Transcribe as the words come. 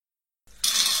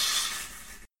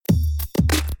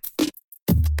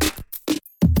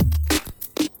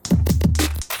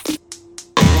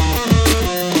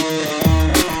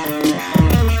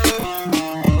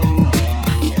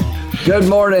Good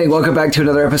morning. Welcome back to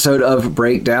another episode of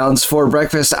Breakdowns for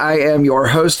Breakfast. I am your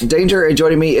host, Danger, and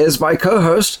joining me is my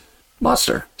co-host,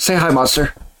 Monster. Say hi,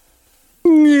 Monster.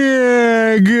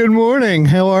 Yeah, good morning.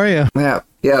 How are you?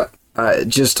 Yeah.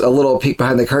 Just a little peek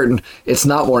behind the curtain. It's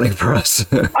not morning for us.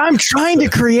 I'm trying to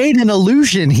create an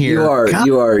illusion here.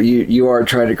 You are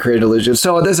trying to create an illusion.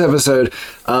 So on this episode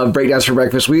of Breakdowns for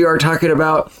Breakfast, we are talking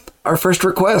about our first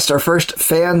request, our first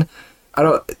fan.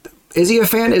 Is he a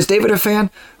fan? Is David a fan?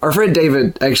 Our friend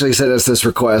David actually sent us this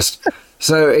request.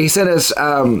 So he sent us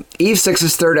Eve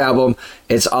Six's third album,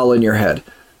 It's All in Your Head.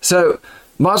 So,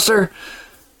 Monster,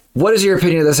 what is your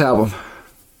opinion of this album?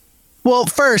 Well,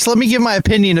 first, let me give my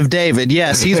opinion of David.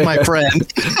 Yes, he's my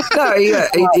friend. No,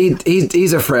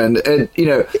 he's a friend. And,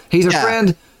 he's a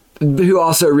friend who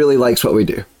also really likes what we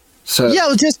do. So yeah, I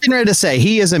was just getting ready to say,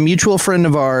 he is a mutual friend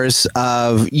of ours.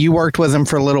 You worked with him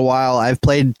for a little while. I've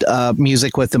played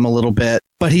music with him a little bit,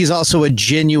 but he's also a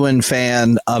genuine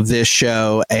fan of this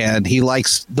show, and he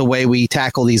likes the way we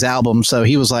tackle these albums. So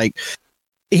he was like,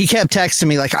 he kept texting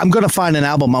me like, I'm going to find an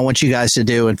album I want you guys to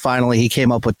do. And finally he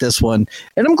came up with this one,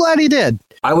 and I'm glad he did.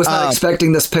 I was not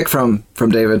expecting this pick from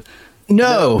David.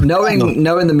 No. Knowing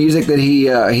the music that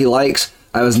he likes,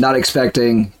 I was not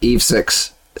expecting Eve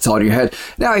Six. It's All in Your Head.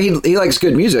 Now, he likes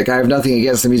good music. I have nothing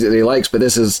against the music that he likes, but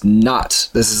this is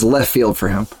left field for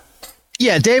him.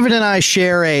 Yeah, David and I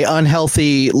share a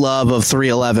unhealthy love of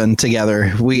 311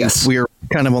 together. We're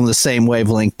kind of on the same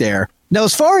wavelength there. Now,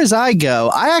 as far as I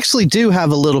go, I actually do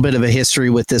have a little bit of a history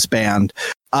with this band.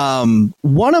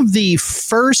 One of the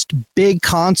first big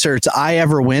concerts I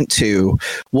ever went to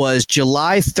was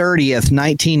July 30th,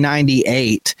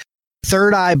 1998.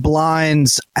 Third Eye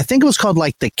Blind's, I think it was called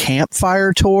like the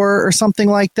Campfire Tour or something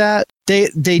like that.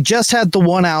 They just had the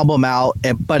one album out,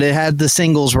 but it had the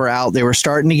singles were out. They were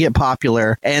starting to get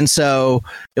popular. And so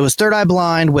it was Third Eye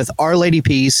Blind with Our Lady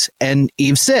Peace and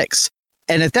Eve Six.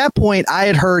 And at that point, I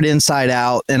had heard Inside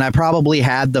Out, and I probably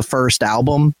had the first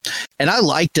album, and I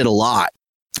liked it a lot.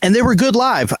 And they were good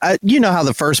live. You know how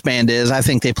the first band is. I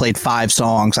think they played 5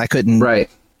 songs. I couldn't. Right.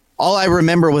 All I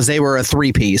remember was they were a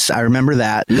 3-piece. I remember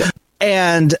that. Yeah.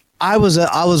 And I was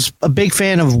a big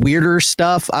fan of weirder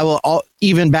stuff.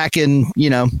 Even back in,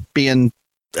 being,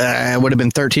 I would have been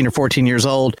 13 or 14 years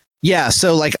old. Yeah.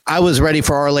 So like I was ready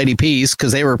for Our Lady Peace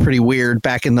because they were pretty weird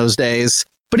back in those days.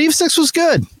 But Eve Six was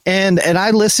good. And I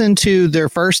listened to their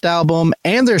first album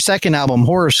and their second album,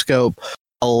 Horoscope,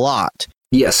 a lot.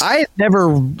 Yes. I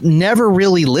never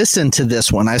really listened to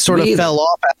this one. I sort of fell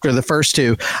off after the first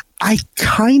two. I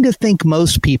kind of think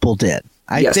most people did.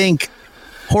 I think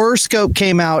Horoscope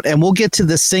came out, and we'll get to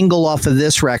the single off of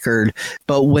this record,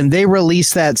 but when they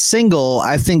released that single,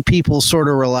 I think people sort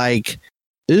of were like,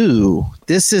 ooh,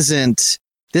 this doesn't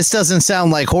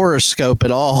sound like Horoscope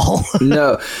at all.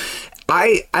 No.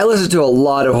 I listened to a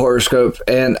lot of Horoscope,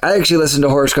 and I actually listened to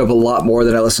Horoscope a lot more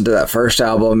than I listened to that first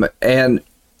album. And,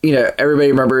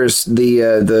 everybody remembers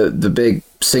the big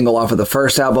single off of the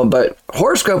first album, but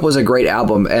Horoscope was a great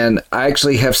album. And I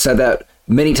actually have said that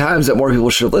many times that more people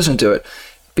should listen to it,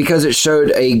 because it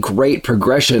showed a great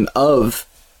progression of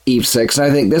Eve Six. And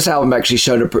I think this album actually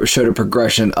showed a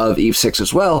progression of Eve Six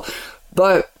as well.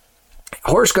 But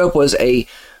Horoscope was a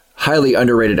highly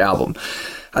underrated album.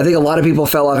 I think a lot of people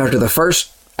fell off after the first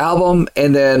album,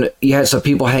 and then you had some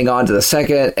people hang on to the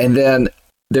second, and then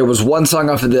there was one song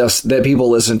off of this that people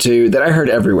listened to that I heard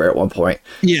everywhere at one point.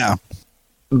 Yeah.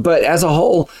 But as a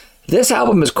whole, this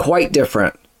album is quite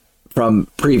different from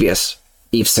previous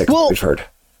Eve Six that we've heard.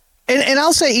 And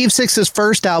I'll say Eve Six's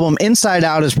first album, Inside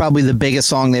Out, is probably the biggest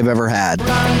song they've ever had.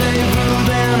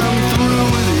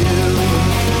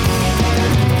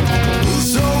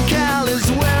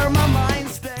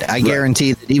 I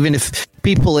guarantee that even if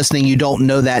people listening, you don't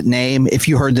know that name, if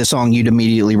you heard the song, you'd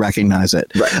immediately recognize it.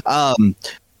 Right.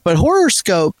 But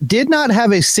Horoscope did not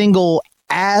have a single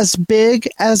as big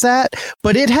as that,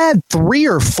 but it had 3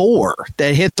 or 4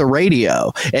 that hit the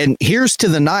radio. And Here's to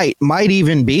the Night might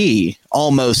even be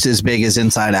almost as big as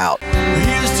Inside Out.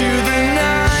 Here's to the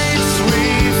nights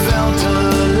we felt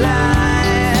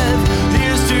alive.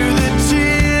 Here's to the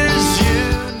tears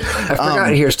I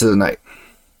forgot Here's to the Night.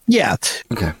 Yeah.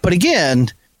 Okay. But again,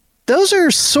 those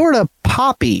are sort of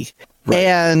poppy. Right.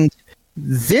 And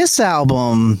this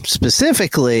album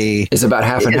specifically is about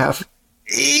half and half.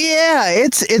 Yeah,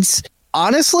 it's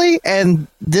honestly, and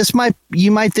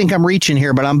you might think I'm reaching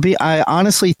here, but I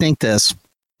honestly think this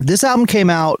album came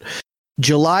out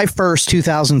July 1st,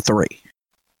 2003.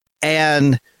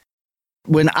 And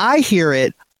when I hear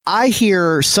it, I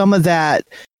hear some of that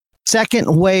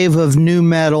second wave of nu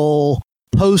metal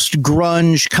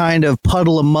post-grunge kind of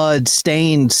puddle of mud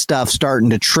stained stuff starting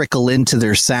to trickle into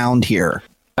their sound here.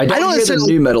 I don't hear the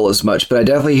new metal as much, but I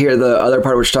definitely hear the other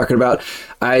part which you're talking about.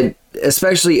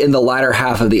 Especially in the latter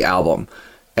half of the album,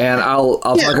 and I'll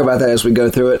talk about that as we go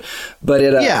through it. But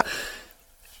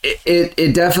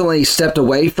it definitely stepped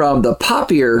away from the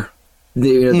poppier,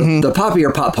 the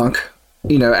poppier pop punk,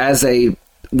 as they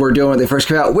were doing when they first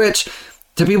came out. Which,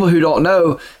 to people who don't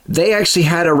know, they actually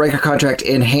had a record contract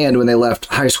in hand when they left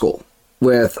high school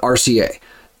with RCA.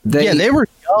 They were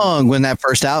young when that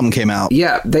first album came out.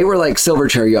 Yeah, they were like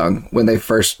Silverchair young when the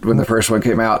first one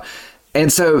came out.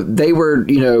 And so they were,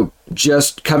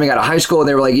 just coming out of high school, and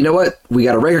they were like, you know what? We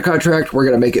got a record contract. We're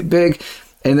going to make it big.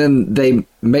 And then they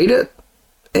made it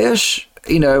ish,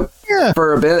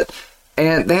 for a bit.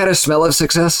 And they had a smell of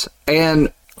success.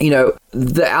 And,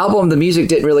 the album, the music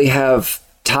didn't really have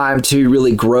time to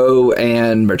really grow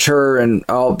and mature and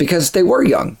all because they were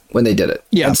young when they did it.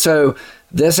 Yeah. And so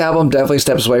this album definitely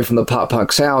steps away from the pop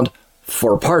punk sound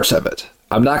for parts of it.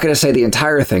 I'm not going to say the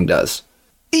entire thing does.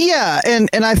 Yeah, and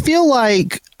I feel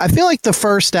like the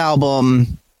first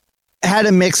album had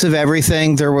a mix of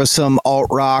everything. There was some alt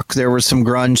rock, there was some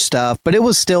grunge stuff, but it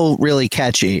was still really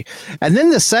catchy. And then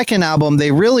the second album,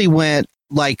 they really went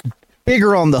like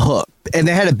bigger on the hook, and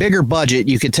they had a bigger budget.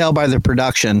 You could tell by the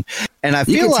production, and I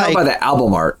feel you can tell by the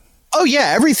album art. Oh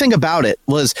yeah, everything about it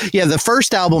was the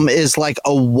first album is like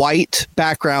a white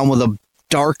background with a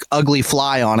dark, ugly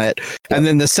fly on it. Yep. And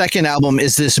then the second album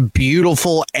is this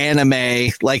beautiful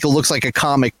anime, like it looks like a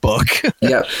comic book.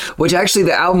 Yeah. Which actually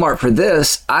the album art for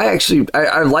this, I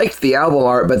liked the album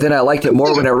art, but then I liked it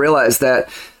more when I realized that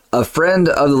a friend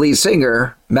of the lead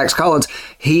singer, Max Collins,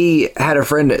 he had a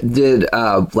friend that did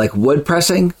like wood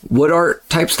pressing, wood art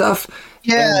type stuff.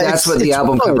 Yeah. And that's what the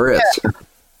album cover is.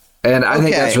 And I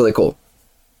think that's really cool.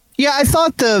 Yeah, I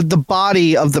thought the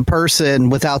body of the person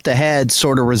without the head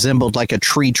sort of resembled like a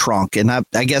tree trunk. And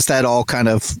I guess that all kind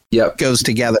of goes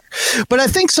together. But I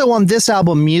think so on this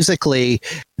album musically,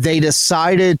 they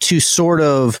decided to sort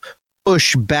of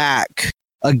push back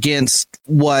against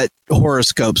what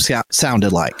Horoscope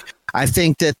sounded like. I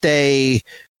think that they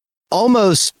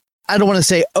almost, I don't want to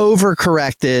say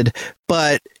overcorrected,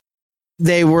 but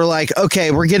they were like,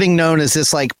 okay, we're getting known as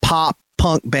this like pop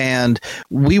punk band.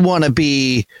 We want to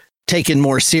be taken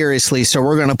more seriously, so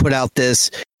we're going to put out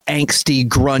this angsty,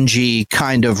 grungy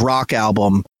kind of rock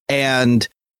album, and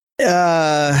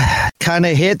kind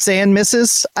of hits and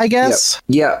misses, I guess.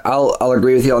 Yeah, I'll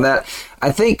agree with you on that.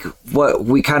 I think what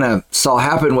we kind of saw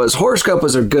happen was Horoscope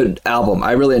was a good album.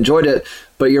 I really enjoyed it,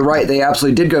 but you're right, they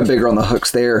absolutely did go bigger on the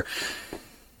hooks there.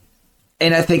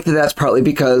 And I think that that's partly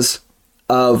because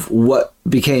of what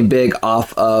became big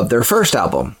off of their first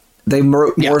album. They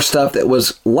wrote more stuff that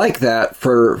was like that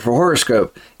for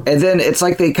Horoscope. And then it's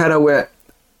like they kind of went,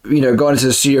 going into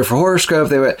the studio for Horoscope,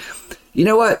 they went, you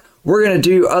know what? We're going to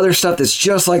do other stuff that's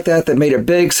just like that made it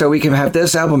big so we can have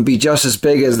this album be just as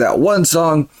big as that one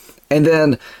song. And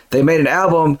then they made an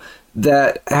album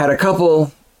that had a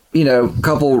couple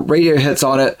radio hits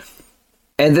on it.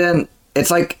 And then it's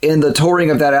like in the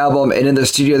touring of that album and in the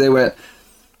studio, they went,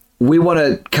 we want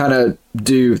to kind of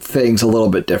do things a little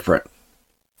bit different.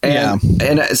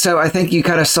 And so I think you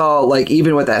kind of saw, like,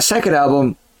 even with that second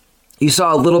album, you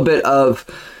saw a little bit of,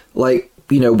 like,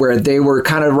 where they were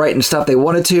kind of writing stuff they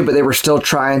wanted to, but they were still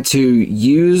trying to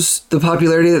use the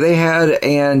popularity that they had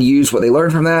and use what they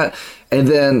learned from that. And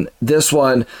then this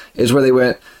one is where they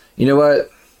went, you know what?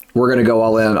 We're going to go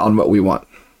all in on what we want.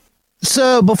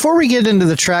 So before we get into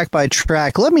the track by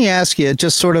track, let me ask you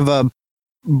just sort of a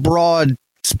broad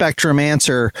spectrum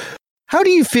answer. How do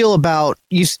you feel about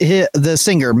the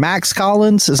singer Max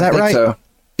Collins? Is that right? So.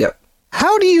 Yep.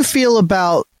 How do you feel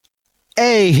about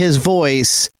A, his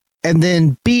voice, and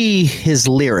then B, his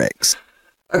lyrics?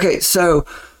 Okay, so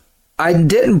I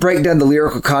didn't break down the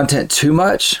lyrical content too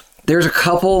much. There's a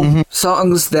couple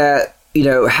songs that,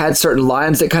 had certain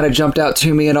lines that kind of jumped out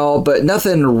to me and all, but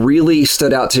nothing really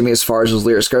stood out to me as far as his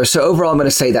lyrics go. So overall, I'm going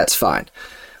to say that's fine.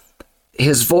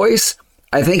 His voice,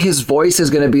 I think his voice is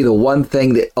going to be the one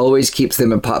thing that always keeps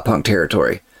them in pop punk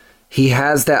territory. He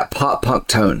has that pop punk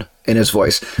tone in his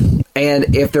voice.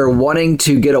 And if they're wanting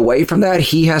to get away from that,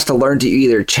 he has to learn to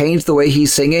either change the way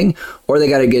he's singing or they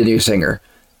got to get a new singer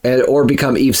or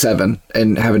become Eve 7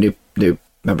 and have a new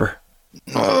member.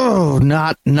 Oh,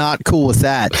 not cool with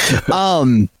that.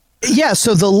 Yeah.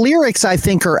 So the lyrics I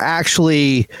think are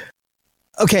actually,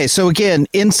 okay. So again,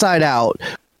 Inside Out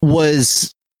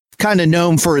was kind of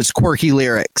known for its quirky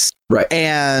lyrics. Right.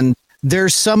 And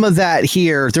there's some of that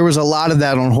here. There was a lot of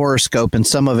that on Horoscope and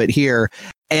some of it here.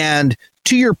 And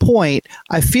to your point,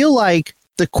 I feel like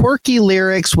the quirky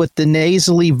lyrics with the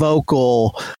nasally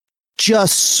vocal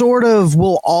just sort of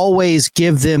will always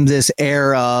give them this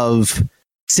air of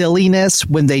silliness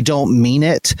when they don't mean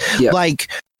it. Yeah.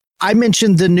 Like I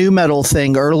mentioned the nu metal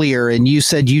thing earlier and you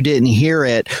said you didn't hear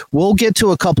it. We'll get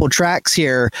to a couple tracks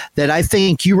here that I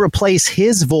think you replace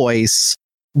his voice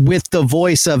with the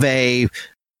voice of a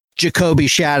Jacoby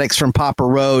Shaddix from Papa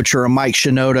Roach or a Mike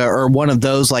Shinoda or one of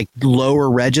those like lower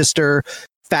register,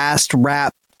 fast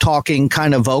rap talking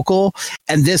kind of vocal.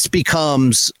 And this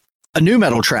becomes a nu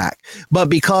metal track. But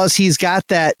because he's got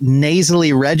that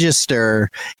nasally register,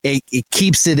 it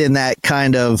keeps it in that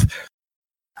kind of,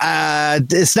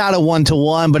 it's not a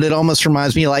 1-to-1, but it almost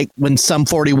reminds me like when Sum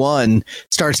 41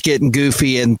 starts getting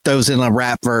goofy and throws in a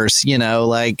rap verse, you know,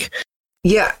 like.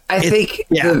 Yeah, I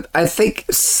think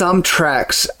some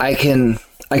tracks I can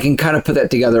kind of put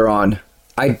that together on.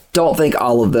 I don't think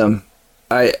all of them.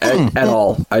 At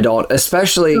all. I don't.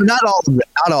 Especially not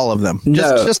all of them.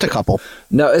 Just a couple.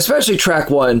 No, especially track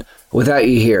 1, Without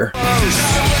You Here.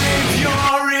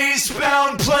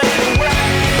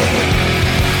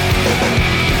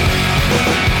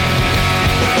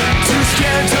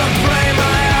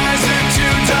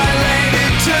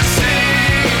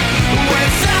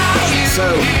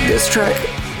 So this track,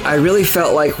 I really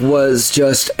felt like was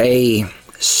just a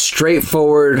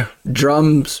straightforward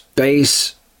drums,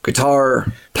 bass,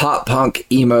 guitar, pop punk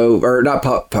emo, or not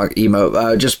pop punk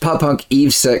emo, just pop punk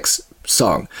Eve 6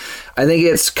 song. I think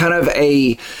it's kind of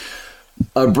a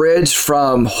bridge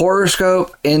from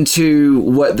Horoscope into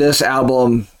what this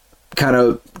album kind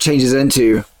of changes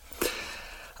into.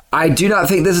 I do not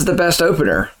think this is the best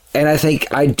opener, and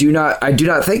I do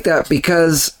not think that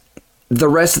because the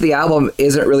rest of the album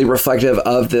isn't really reflective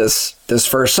of this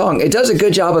first song. It does a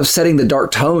good job of setting the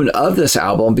dark tone of this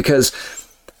album because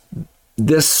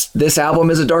this album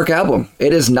is a dark album.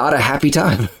 It is not a happy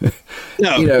time.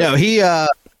 No, he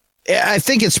I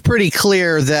think it's pretty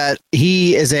clear that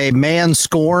he is a man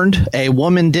scorned, a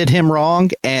woman did him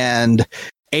wrong, and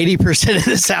 80% of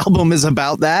this album is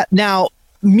about that. Now,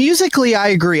 musically, I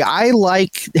agree. I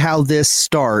like how this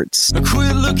starts.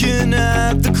 Quit looking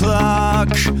at the clock.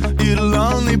 It'll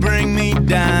only bring me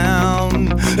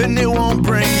down, and it won't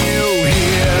bring you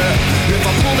here. If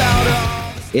I pulled out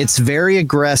it's very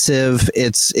aggressive.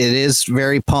 It is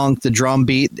very punk. The drum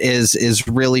beat is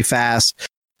really fast.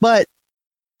 But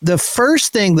the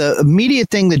first thing, the immediate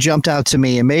thing that jumped out to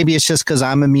me, and maybe it's just because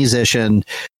I'm a musician,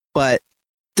 but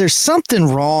there's something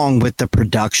wrong with the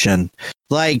production.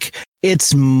 Like,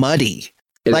 it's muddy.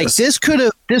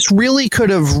 This really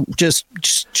could have just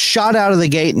shot out of the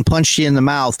gate and punched you in the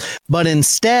mouth. But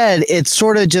instead, it's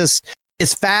sort of just,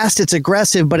 it's fast, it's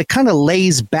aggressive, but it kind of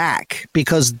lays back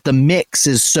because the mix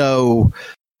is so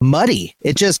muddy.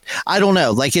 It just, I don't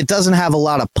know, like it doesn't have a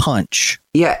lot of punch.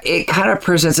 Yeah, it kind of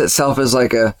presents itself as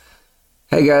like a,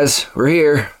 hey guys, we're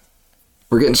here.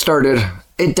 We're getting started.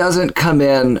 It doesn't come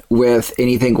in with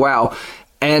anything wow.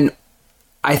 And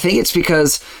I think it's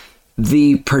because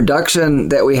the production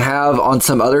that we have on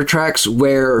some other tracks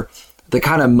where the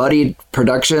kind of muddied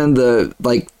production,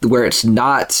 where it's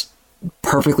not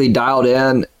perfectly dialed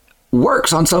in,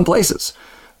 works on some places,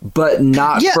 but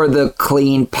not for the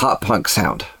clean pop punk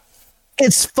sound.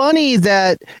 It's funny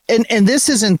that, and this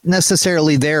isn't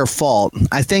necessarily their fault.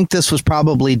 I think this was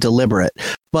probably deliberate,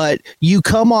 but you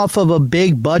come off of a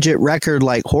big budget record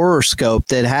like Horoscope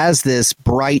that has this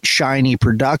bright, shiny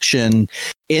production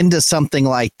into something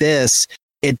like this.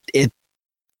 It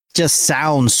just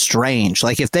sounds strange.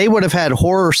 Like if they would have had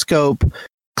Horoscope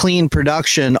clean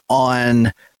production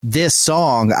on this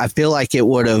song, I feel like it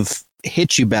would have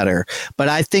hit you better, but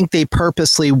I think they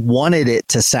purposely wanted it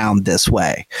to sound this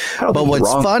way. But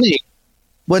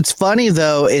what's funny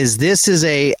though is this is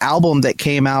a album that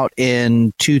came out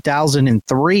in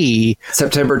 2003,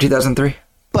 September 2003,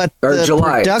 but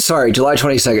July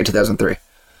 22nd, 2003.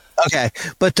 Okay,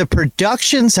 but the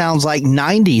production sounds like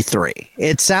 93.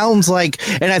 It sounds like,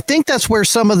 and I think that's where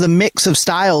some of the mix of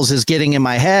styles is getting in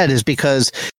my head, is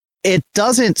because it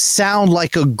doesn't sound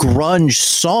like a grunge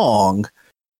song,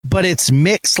 but it's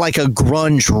mixed like a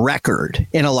grunge record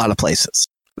in a lot of places.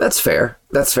 That's fair.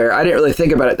 I didn't really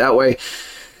think about it that way.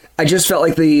 I just felt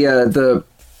like I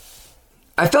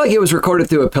felt like it was recorded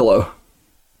through a pillow.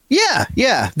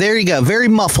 Yeah. There you go. Very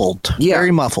muffled. Yeah.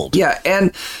 Very muffled. Yeah.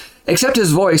 And except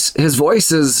his voice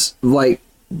is like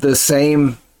the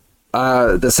same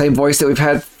voice that we've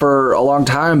had for a long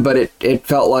time, but it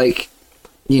felt like,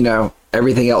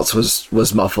 everything else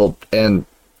was muffled and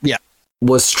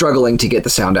was struggling to get the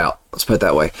sound out. Let's put it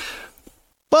that way.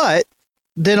 But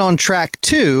then on track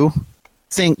 2,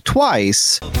 Think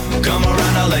Twice. come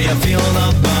around, I'll let you feel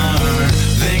the burn.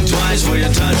 Think twice. eyes where you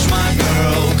touch my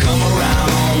girl. Come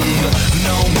around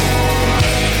no more.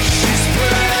 She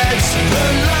spreads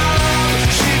her love.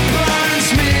 She burns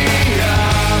me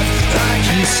up.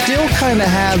 You still kind of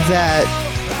have that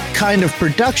kind of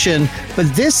production,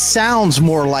 but this sounds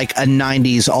more like a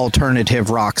 90s alternative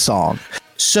rock song.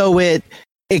 So it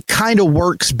kind of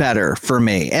works better for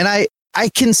me. And I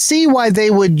can see why they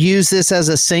would use this as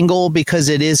a single because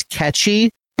it is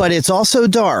catchy, but it's also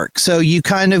dark. So you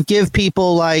kind of give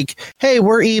people like, hey,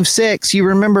 we're Eve 6. You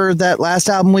remember that last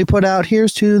album we put out?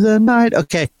 Here's to the night.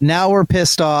 Okay, now we're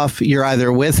pissed off. You're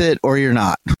either with it or you're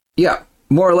not. Yeah,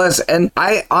 more or less. And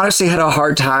I honestly had a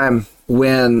hard time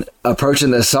when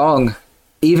approaching this song,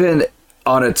 even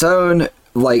on its own,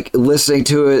 like listening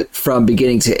to it from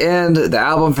beginning to end, the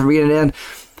album from beginning to end,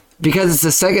 because it's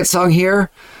the second song here,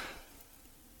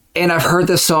 and I've heard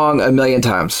this song a million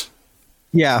times.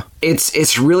 Yeah.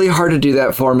 It's really hard to do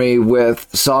that for me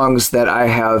with songs that I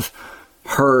have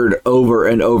heard over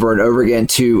and over and over again,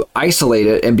 to isolate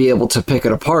it and be able to pick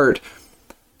it apart,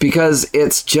 because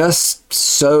it's just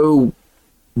so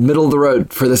middle of the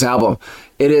road for this album.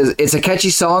 It's a catchy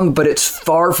song, but it's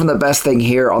far from the best thing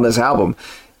here on this album.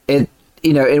 And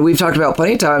we've talked about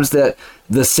plenty of times that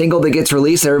the single that gets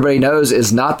released, everybody knows,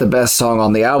 is not the best song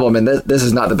on the album, and this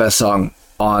is not the best song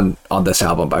on this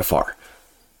album by far.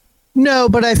 No,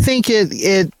 but I think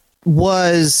it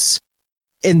was,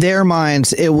 in their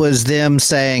minds, it was them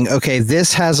saying, okay,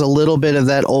 this has a little bit of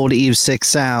that old Eve 6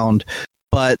 sound,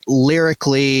 but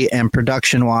lyrically and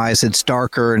production wise, it's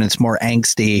darker and it's more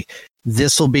angsty.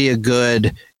 This will be a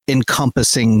good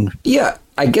encompassing. Yeah,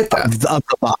 I get that. Of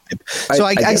the vibe. So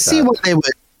I see why they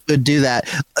would do that.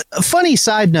 A funny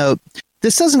side note,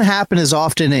 this doesn't happen as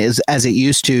often as it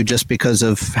used to, just because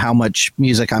of how much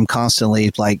music I'm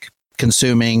constantly like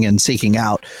consuming and seeking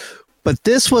out. But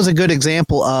this was a good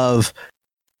example of,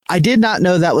 I did not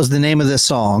know that was the name of this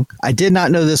song. I did not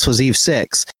know this was Eve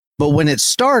 6. But when it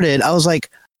started, I was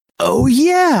like, oh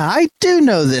yeah, I do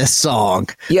know this song.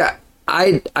 Yeah,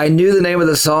 I knew the name of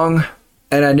the song,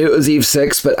 and I knew it was Eve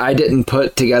 6, but I didn't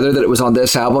put together that it was on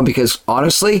this album, because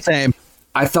honestly, same.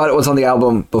 I thought it was on the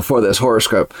album before this,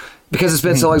 Horoscope. Because it's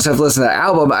been so long since I've listened to that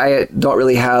album, I don't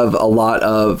really have a lot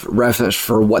of reference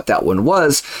for what that one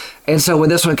was. And so when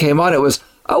this one came on, it was,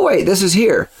 oh wait, this is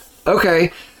here.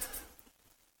 Okay.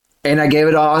 And I gave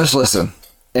it an honest listen.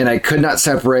 And I could not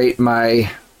separate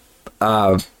my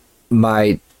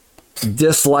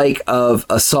dislike of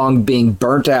a song being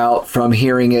burnt out from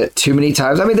hearing it too many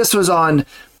times. I mean, this was on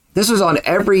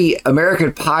every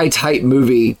American Pie type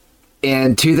movie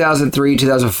in 2003,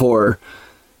 2004.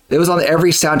 It was on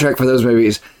every soundtrack for those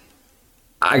movies.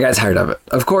 I got tired of it.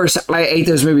 Of course, I ate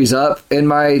those movies up in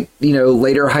my,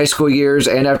 later high school years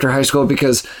and after high school,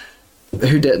 because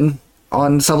who didn't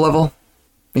on some level?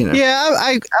 Yeah,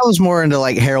 I was more into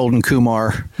like Harold and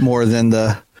Kumar more than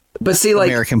the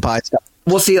American Pie stuff.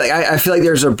 Well, see, like I feel like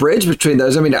there's a bridge between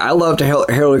those. I mean, I loved Harold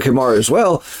and Kumar as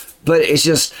well, but it's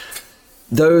just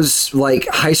those like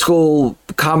high school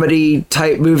comedy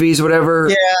type movies,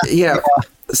 whatever. Yeah.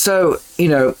 So,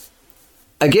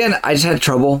 again, I just had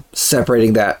trouble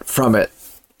separating that from it.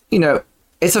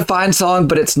 It's a fine song,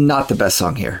 but it's not the best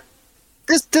song here.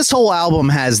 This whole album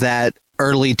has that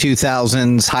early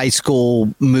 2000s high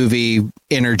school movie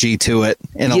energy to it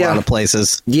in a lot of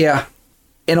places. Yeah,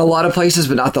 in a lot of places,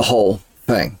 but not the whole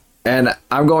thing. And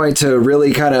I'm going to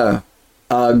really kind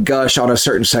of gush on a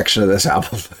certain section of this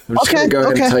album. I'm just going to go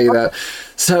ahead and tell you that.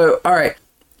 So, all right.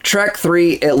 Track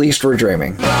 3, At Least We're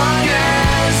Dreaming.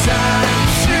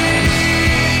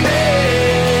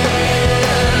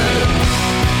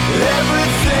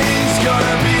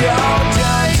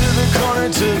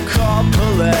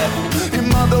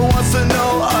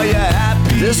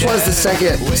 This was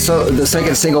the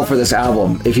second single for this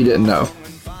album, if you didn't know.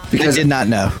 Because I did not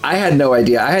know. I had no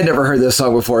idea. I had never heard this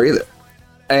song before either.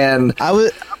 And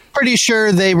I'm pretty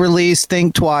sure they released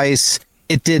Think Twice.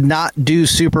 It did not do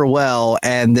super well,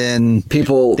 and then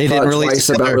people thought twice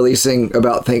about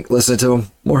listen to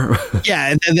them more.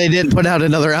 Yeah, and then they didn't put out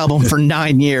another album for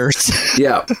 9 years.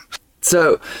 Yeah.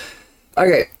 So,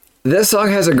 okay, this song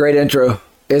has a great intro.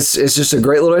 It's just a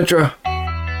great little intro.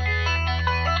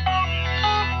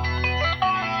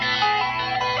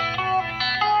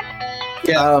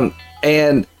 Yeah.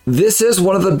 And this is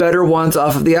one of the better ones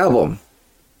off of the album.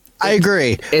 I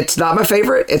agree. It's not my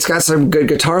favorite. It's got some good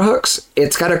guitar hooks.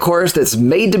 It's got a chorus that's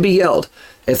made to be yelled.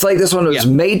 It's like this one was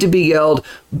made to be yelled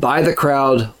by the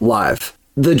crowd live.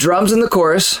 The drums in the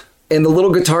chorus and the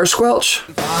little guitar squelch.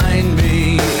 Find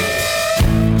me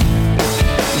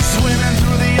swimming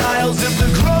through the aisles of the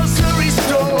grocery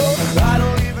store. I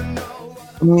don't even know.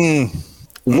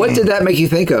 What did that make you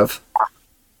think of?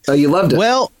 Oh, you loved it.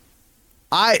 Well,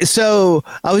 I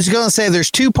was going to say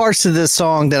there's two parts to this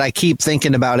song that I keep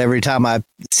thinking about every time I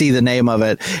see the name of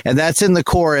it. And that's in the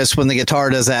chorus when the guitar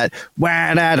does that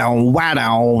wah-da-don,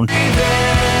 wah-don.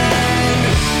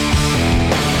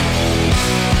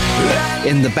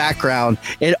 In the background,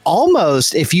 it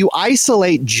almost, if you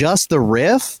isolate just the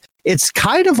riff, it's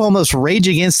kind of almost Rage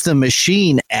Against the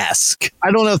Machine-esque.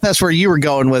 I don't know if that's where you were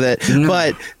going with it,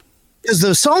 but because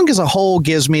the song as a whole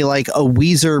gives me like a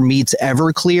Weezer meets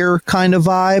Everclear kind of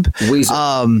vibe.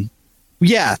 Weezer.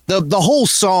 Yeah, the whole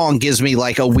song gives me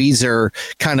like a Weezer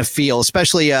kind of feel,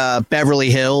 especially Beverly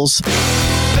Hills.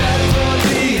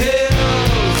 Beverly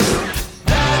Hills,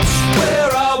 that's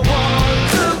where I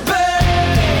want to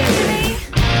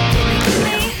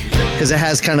be. Because it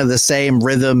has kind of the same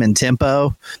rhythm and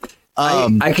tempo.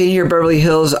 I can hear Beverly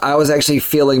Hills. I was actually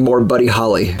feeling more Buddy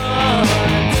Holly. What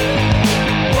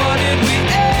did we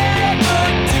ever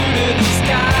do to these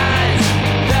guys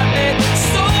that made them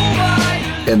so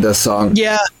violent? In this song.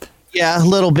 Yeah, a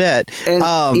little bit.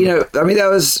 And you know, I mean, that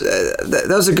was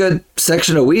a good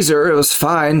section of Weezer. It was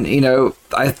fine. You know,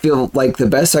 I feel like the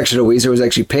best section of Weezer was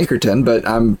actually Pinkerton, but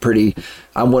I'm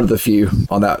one of the few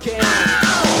on that.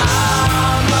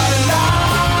 I'm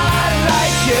alive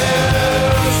like you,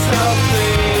 so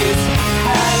please,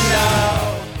 hello.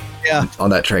 Yeah. On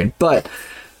that train. But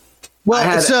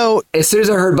Well, so as soon as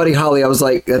I heard Buddy Holly, I was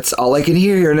like, that's all I can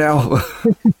hear here now.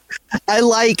 I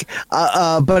like,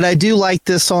 but I do like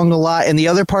this song a lot. And the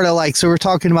other part I like, so we're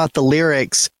talking about the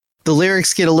lyrics. The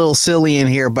lyrics get a little silly in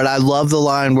here, but I love the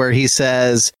line where he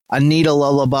says, I need a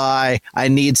lullaby. I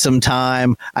need some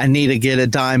time. I need to get a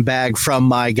dime bag from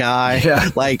my guy.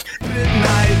 Yeah. Like,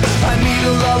 Midnight, I need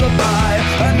a lullaby.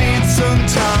 I need some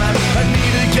time. I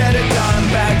need to get a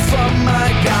dime back from my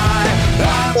guy.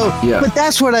 Yeah. But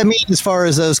that's what I mean as far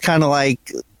as those kind of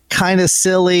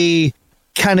silly,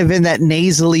 kind of in that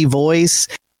nasally voice,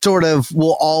 sort of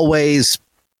will always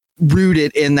root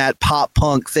it in that pop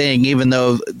punk thing, even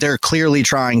though they're clearly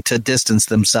trying to distance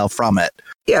themselves from it.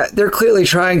 Yeah, they're clearly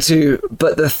trying to,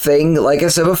 but the thing, like I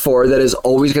said before, that is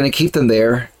always going to keep them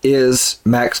there is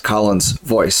Max Collins'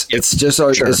 voice. It's just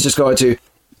always, It's just going to,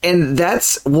 and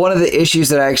that's one of the issues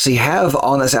that I actually have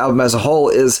on this album as a whole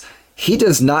is he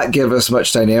does not give us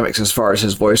much dynamics as far as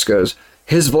his voice goes.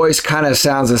 His voice kind of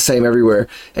sounds the same everywhere,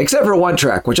 except for one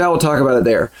track, which I will talk about it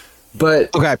there.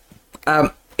 But Okay. One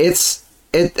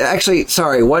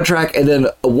track and then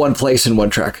one place in one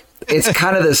track. It's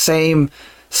kind of the same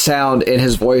sound in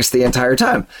his voice the entire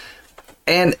time.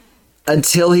 And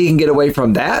until he can get away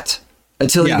from that,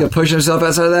 until he can push himself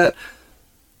outside of that,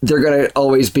 they're going to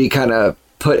always be kind of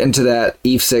put into that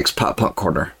Eve 6 pop punk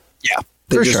corner. Yeah,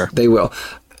 Sure. They will.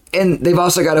 And they've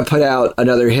also got to put out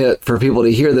another hit for people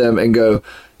to hear them and go,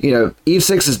 you know, Eve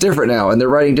 6 is different now and they're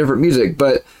writing different music.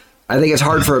 But I think it's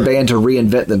hard for a band to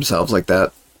reinvent themselves like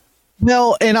that.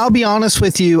 Well, and I'll be honest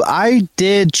with you, I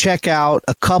did check out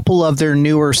a couple of their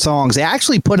newer songs. They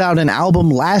actually put out an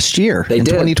album last year in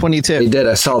 2022. They did.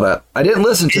 I saw that. I didn't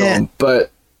listen to them,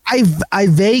 but I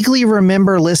vaguely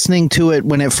remember listening to it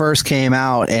when it first came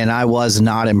out, and I was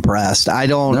not impressed. I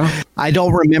don't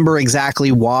remember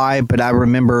exactly why, but I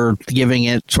remember giving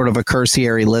it sort of a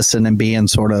cursory listen and being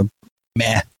sort of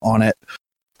meh on it.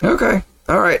 Okay.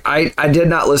 All right. I did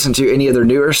not listen to any of their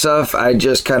newer stuff. I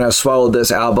just kind of swallowed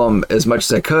this album as much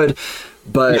as I could.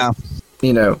 But,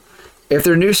 you know, if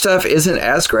their new stuff isn't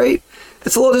as great,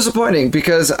 it's a little disappointing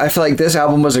because I feel like this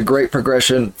album was a great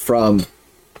progression from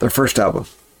their first album.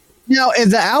 Now,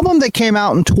 the album that came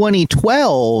out in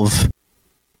 2012,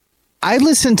 I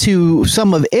listened to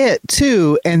some of it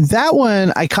too, and that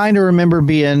one I kind of remember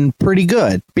being pretty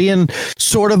good, being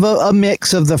sort of a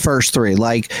mix of the first three.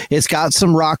 Like, it's got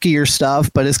some rockier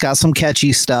stuff, but it's got some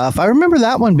catchy stuff. I remember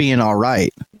that one being all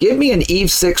right. Give me an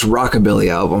Eve 6 rockabilly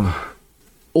album.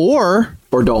 Or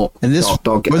don't. And this,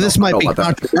 don't get, or this might be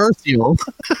controversial.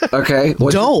 Okay.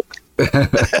 Don't.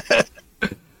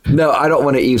 No, I don't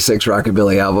want an Eve 6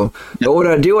 rockabilly album. But what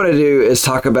I do want to do is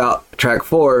talk about track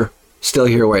 4, Still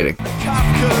Here Waiting. Kafka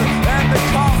and the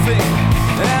coughing,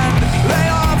 and lay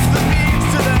off the knees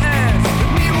to the hands.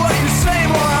 Mean what you say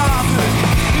more often.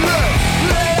 Look,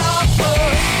 lay off the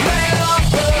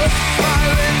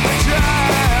fire in the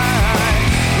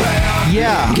dry.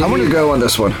 Yeah, I want to go on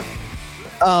this one.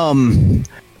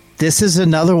 This is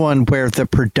another one where the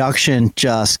production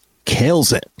just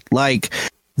kills it. Like,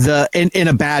 in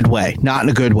a bad way, not in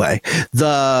a good way.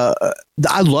 I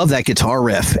love that guitar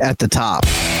riff at the top.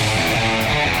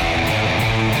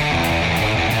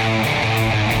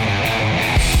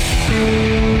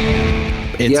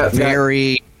 It's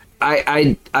very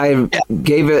I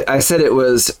gave it. I said it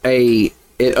was a.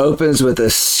 It opens with a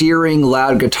searing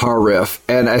loud guitar riff,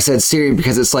 and I said searing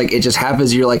because it's like it just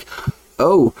happens. You're like,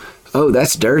 oh,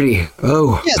 that's dirty.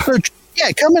 Oh, yeah. So,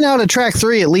 yeah, coming out of track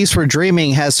 3, At Least We're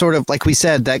Dreaming, has sort of, like we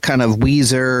said, that kind of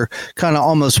Weezer, kind of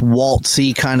almost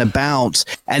waltzy kind of bounce,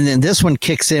 and then this one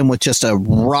kicks in with just a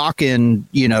rock and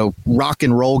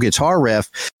roll guitar riff.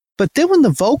 But then when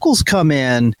the vocals come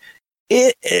in,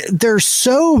 they're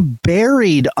so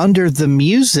buried under the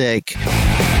music. Lay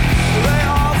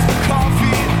off the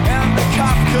coffee and the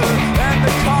Kafka and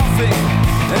the coughing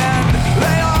and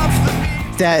lay off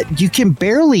the that you can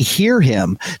barely hear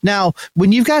him. Now,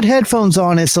 when you've got headphones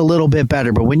on, it's a little bit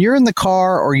better, but when you're in the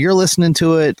car or you're listening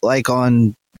to it like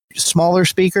on smaller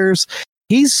speakers,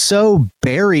 he's so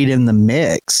buried in the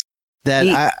mix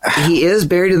that he is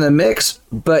buried in the mix,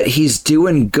 but he's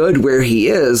doing good where he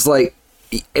is. Like,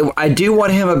 I do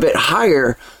want him a bit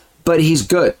higher, but he's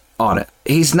good on it.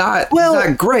 He's not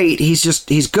great.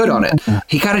 He's good on it.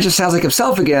 He kind of just sounds like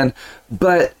himself again,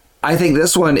 but I think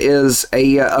this one is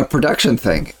a production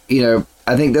thing.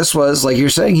 I think this was, like you're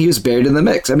saying, he was buried in the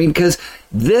mix. I mean, because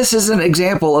this is an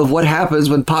example of what happens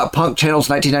when pop punk channels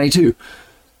 1992.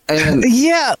 And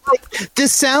yeah,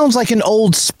 this sounds like an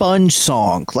old Sponge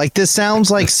song. Like, this sounds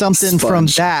like something from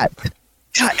that.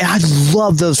 God, I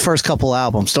love those first couple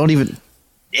albums. Don't even.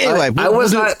 Anyway, I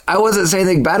wasn't saying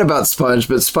anything bad about Sponge,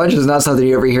 but Sponge is not something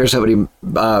you ever hear somebody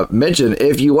mention.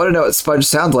 If you want to know what Sponge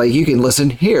sounds like, you can listen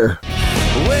here.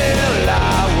 Will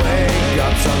I wake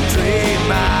up some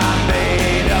dream I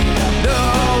made up? No,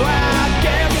 I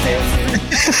guess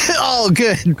it's Oh,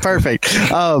 good. Perfect.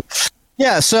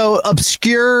 Yeah, so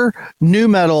obscure new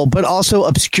metal, but also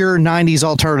obscure 90s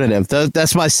alternative.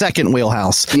 That's my second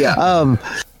wheelhouse. Yeah.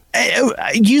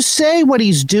 You say what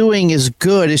he's doing is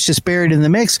good. It's just buried in the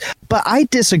mix. But I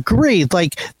disagree.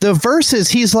 Like, the verses,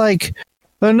 he's like,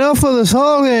 enough of this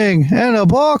hogging and the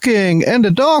balking and the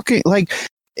docking. Like,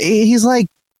 he's like,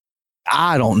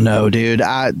 I don't know, dude.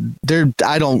 I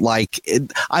don't like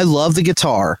it. I love the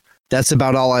guitar. That's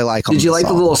about all I like on Did you like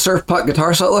song. the little surf putt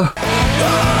guitar solo?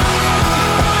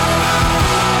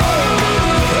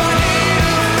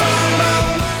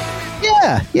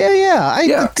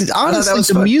 Yeah. Honestly,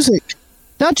 the music,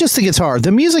 not just the guitar,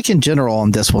 the music in general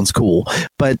on this one's cool,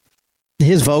 but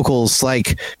his vocals,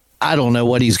 like, I don't know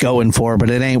what he's going for, but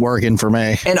it ain't working for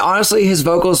me. And honestly, his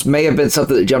vocals may have been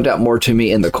something that jumped out more to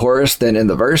me in the chorus than in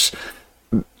the verse.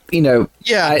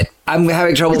 Yeah, I'm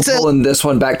having trouble pulling this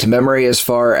one back to memory as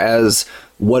far as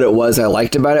what it was I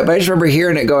liked about it. But I just remember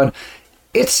hearing it going,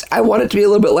 I want it to be a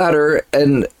little bit louder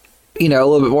and, a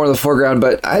little bit more in the foreground,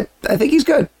 but I think he's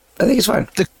good. I think he's fine.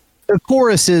 The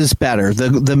chorus is better.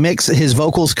 The mix, his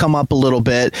vocals come up a little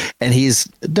bit, and he's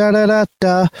da da da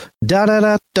da da da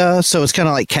da da. So it's kind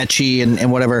of like catchy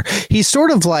and whatever. He's sort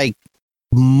of like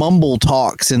mumble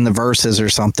talks in the verses or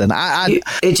something.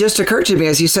 It just occurred to me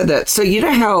as you said that. So you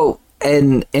know how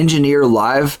an engineer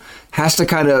live has to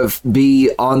kind of be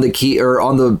on the key or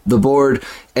on the board,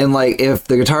 and like if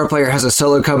the guitar player has a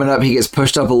solo coming up, he gets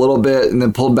pushed up a little bit and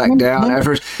then pulled back down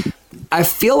afterwards. I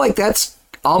feel like that's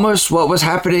almost what was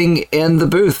happening in the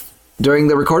booth during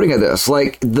the recording of this.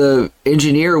 Like, the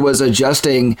engineer was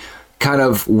adjusting kind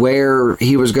of where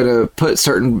he was going to put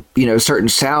certain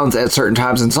sounds at certain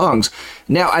times in songs.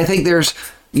 Now, I think there's,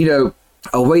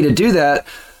 a way to do that,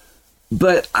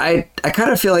 but I kind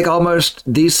of feel like almost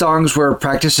these songs were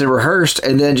practiced and rehearsed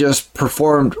and then just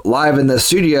performed live in the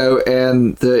studio,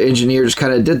 and the engineer just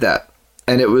kind of did that.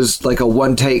 And it was like a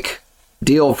one-take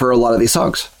deal for a lot of these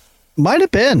songs. Might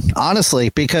have been,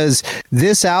 honestly, because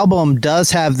this album does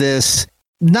have this,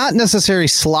 not necessarily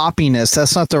sloppiness,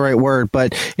 that's not the right word,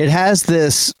 but it has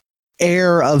this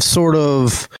air of sort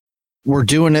of, we're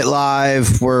doing it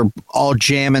live, we're all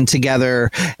jamming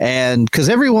together, and because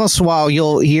every once in a while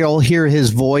you'll hear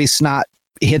his voice not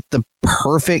hit the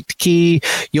perfect key.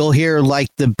 You'll hear like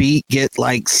the beat get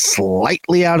like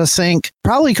slightly out of sync,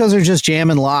 probably because they're just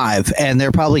jamming live and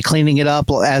they're probably cleaning it up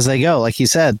as they go. Like you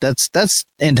said, that's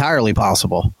entirely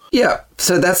possible. Yeah,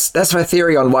 so that's my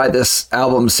theory on why this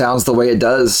album sounds the way it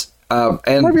does. And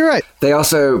you're right. They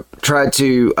also tried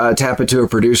to tap into a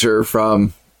producer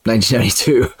from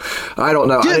 1992. I don't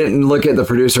know. I didn't look at the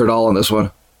producer at all on this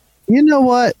one. You know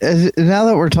what? Now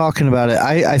that we're talking about it,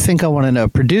 I think I want to know.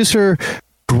 Producer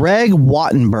Greg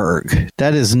Wattenberg.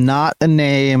 That is not a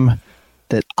name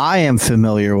that I am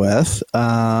familiar with.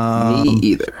 Me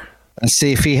either. Let's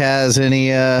see if he has any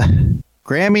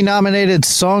Grammy-nominated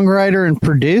songwriter and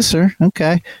producer.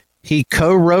 Okay. He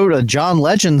co-wrote a John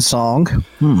Legend song.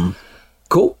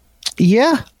 Cool.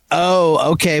 Yeah.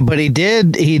 Oh, okay, but he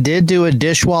did do a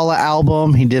Dishwalla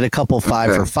album. He did a couple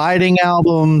Five for Fighting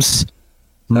albums.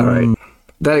 All right,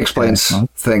 that explains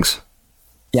things.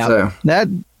 Yeah, So-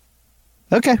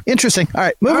 okay, interesting. All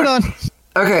right, moving on.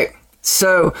 Okay,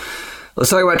 so let's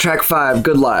talk about track 5,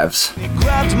 Good Lives. He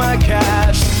grabbed my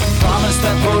cash, promised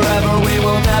that forever we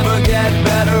will never get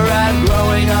better at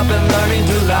growing up and learning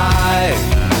to lie.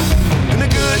 And a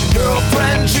good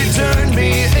girlfriend, she turned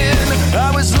me in. I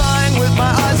was lying with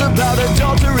my eyes about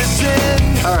adulterous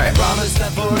sin. All right, Promised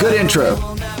that forever good intro.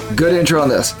 Good intro on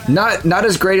this. Not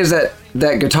as great as that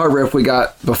guitar riff we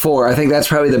got before. I think that's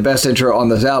probably the best intro on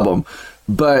this album,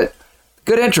 but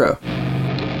good intro.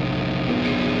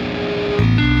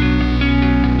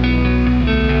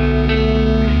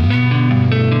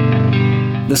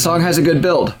 The song has a good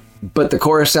build, but the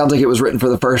chorus sounds like it was written for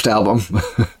the first album.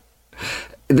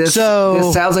 This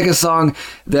sounds like a song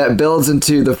that builds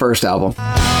into the first album. Good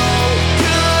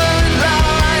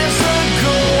lies are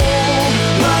gold,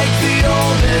 like the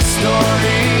oldest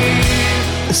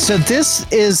story. So this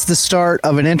is the start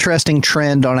of an interesting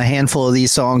trend on a handful of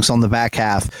these songs on the back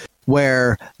half,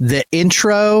 where the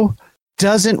intro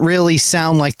doesn't really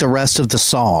sound like the rest of the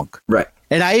song. Right.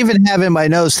 And I even have in my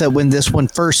notes that when this one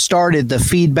first started, the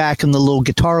feedback and the little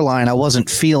guitar line, I wasn't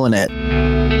feeling it.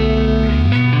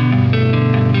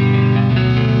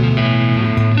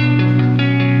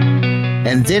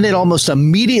 And then it almost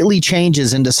immediately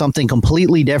changes into something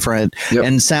completely different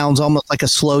and sounds almost like a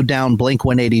slowed down Blink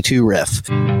 182 riff.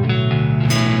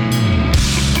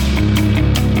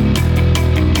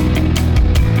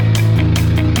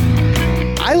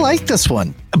 I like this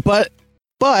one, but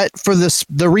for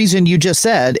the reason you just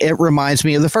said, it reminds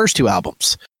me of the first two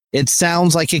albums. It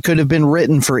sounds like it could have been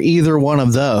written for either one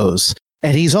of those.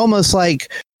 And he's almost like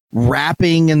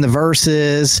rapping in the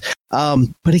verses.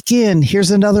 But again,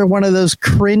 here's another one of those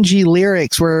cringy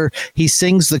lyrics where he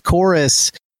sings the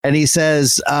chorus and he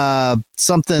says,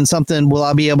 something, will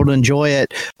I be able to enjoy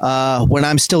it when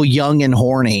I'm still young and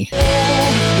horny?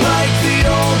 Like the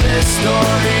oldest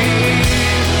story.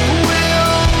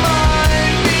 Will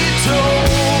mine be told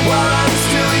while I'm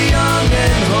still young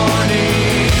and horny?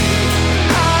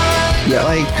 Yeah.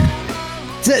 Like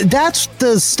that's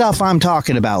the stuff I'm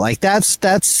talking about. Like that's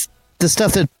the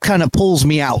stuff that kind of pulls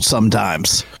me out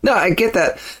sometimes. No, I get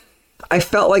that. I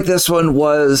felt like this one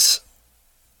was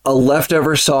a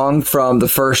leftover song from the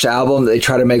first album. They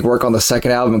tried to make work on the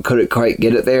second album and couldn't quite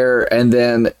get it there. And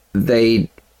then they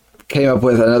came up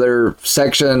with another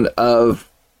section of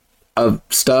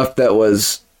stuff that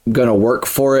was going to work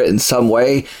for it in some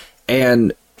way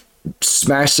and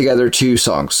smashed together two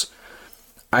songs.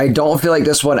 I don't feel like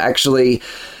this one actually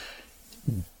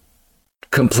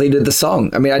completed the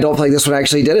song. I mean, I don't feel like this one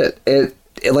actually did it. It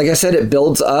like I said, it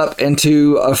builds up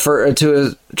into a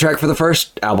track for the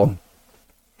first album.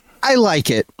 I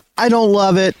like it. I don't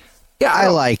love it. Yeah, I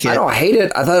like it. I don't hate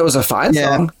it. I thought it was a fine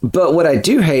song. But what I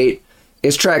do hate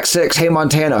is track 6, Hey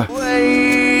Montana.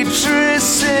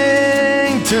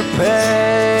 Waitressing to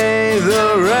pay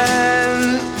the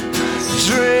rent,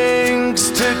 drinks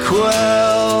to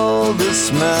quell the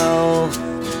smell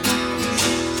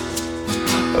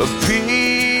of people.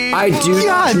 I do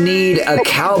not need a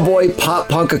cowboy pop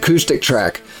punk acoustic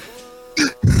track.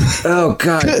 Oh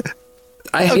God,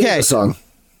 I hate this song.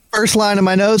 First line of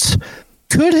my notes: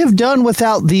 could have done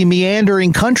without the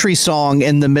meandering country song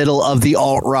in the middle of the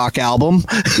alt rock album.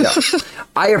 Yeah.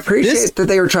 I appreciate that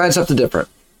they were trying something different,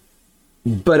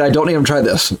 but I don't need them to try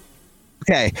this.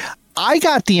 Okay, I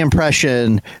got the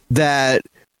impression that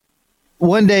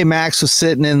one day Max was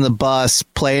sitting in the bus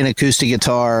playing acoustic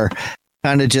guitar,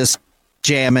 kind of just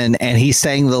jamming, and he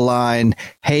sang the line,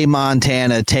 "Hey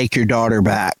Montana, take your daughter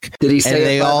back." Did he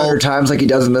say it 500 times like he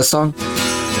does in this song?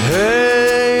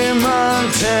 Hey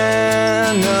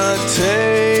Montana,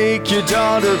 take your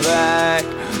daughter back.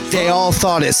 They all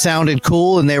thought it sounded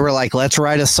cool, and they were like, let's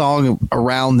write a song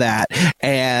around that.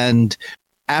 And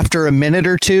after a minute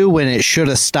or two, when it should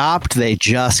have stopped, they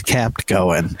just kept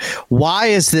going. Why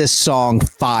is this song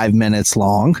 5 minutes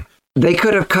long? They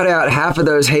could have cut out half of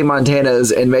those Hey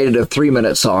Montanas and made it a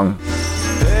 3-minute song.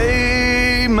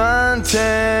 Hey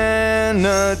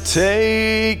Montana,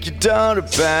 take your daughter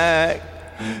back.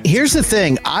 Here's the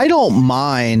thing. I don't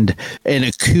mind an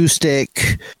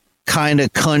acoustic kind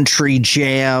of country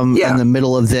jam in the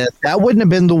middle of this. That wouldn't have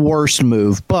been the worst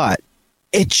move, but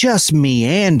it just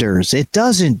meanders. It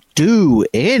doesn't do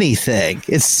anything.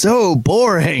 It's so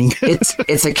boring.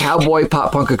 It's a cowboy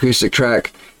pop punk acoustic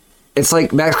track. It's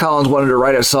like Max Collins wanted to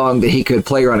write a song that he could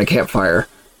play around a campfire.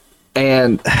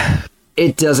 And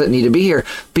it doesn't need to be here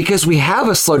because we have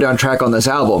a slow down track on this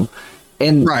album.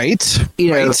 And right.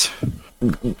 You know,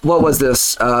 what was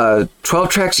this? 12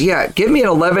 tracks? Yeah, give me an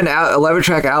 11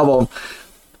 track album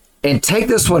and take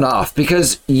this one off,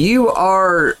 because you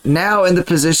are now in the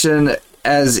position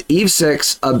as Eve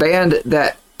 6, a band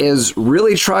that is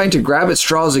really trying to grab at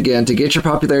straws again to get your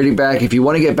popularity back. If you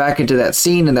want to get back into that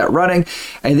scene and that running,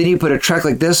 and then you put a track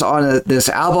like this on this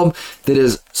album that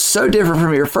is so different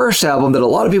from your first album that a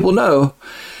lot of people know,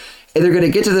 and they're going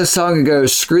to get to this song and go,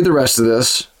 screw the rest of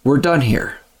this. We're done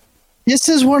here. This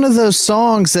is one of those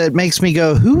songs that makes me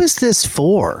go, who is this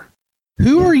for?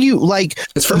 Who are you? Like,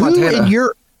 it's for who Montana.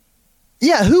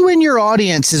 Who in your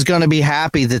audience is going to be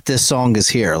happy that this song is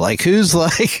here? Like, who's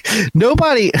like,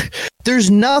 nobody, there's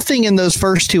nothing in those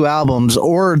first two albums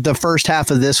or the first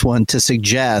half of this one to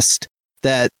suggest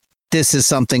that this is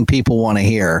something people want to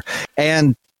hear.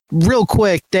 And real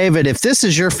quick, David, if this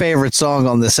is your favorite song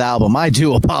on this album, I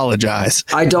do apologize.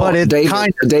 I don't, but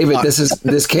David,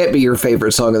 this can't be your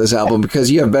favorite song of this album,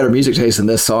 because you have better music taste than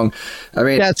this song. I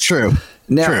mean, that's true.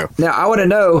 Now I want to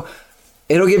know,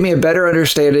 it'll give me a better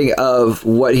understanding of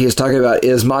what he is talking about.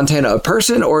 Is Montana a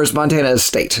person, or is Montana a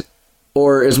state?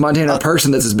 Or is Montana a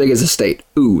person that's as big as a state?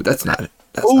 Ooh, that's not it.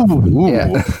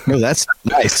 Yeah. No, that's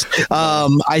nice.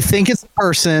 I think it's a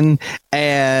person,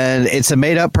 and it's a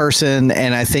made up person,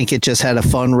 and I think it just had a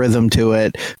fun rhythm to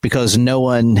it, because no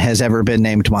one has ever been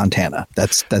named Montana.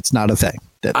 That's not a thing.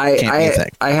 That can't be a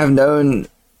thing. I have known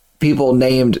people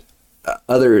named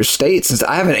other states.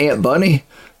 I have an Aunt Bunny.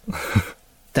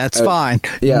 That's fine.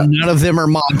 Yeah. None of them are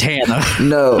Montana.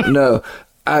 No.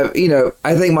 I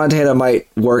think Montana might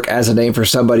work as a name for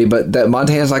somebody, but that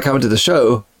Montana's not coming to the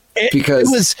show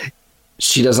because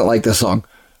she doesn't like this song.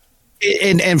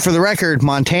 And for the record,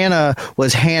 Montana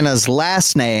was Hannah's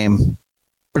last name,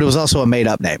 but it was also a made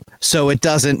up name. So it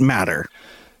doesn't matter.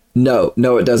 No,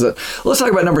 it doesn't. Let's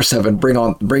talk about number 7.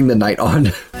 Bring the night on.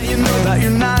 You know that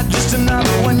you're not just another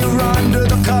when you're under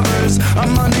the covers.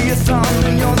 I'm under your thumb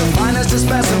and you're the finest of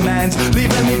specimens,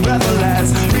 leaving me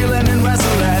breathless, feeling and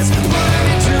restless. Put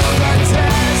me to the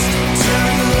test,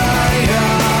 turn the light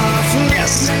off.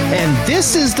 Yes, and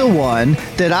this is the one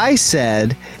that I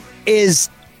said is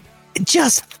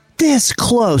just this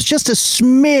close, just a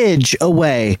smidge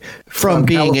away from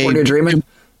being California Dreamin'?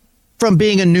 From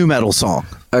being a nu metal song.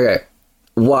 Okay.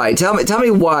 Why? Tell me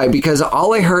why, because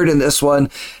all I heard in this one,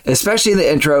 especially in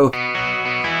the intro,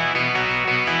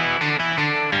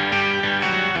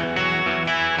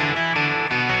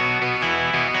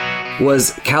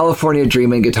 was California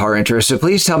Dreamin' guitar intro. So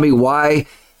please tell me why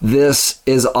this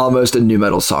is almost a nu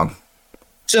metal song.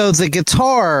 So the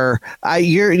guitar,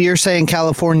 you're saying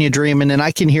California Dreamin', and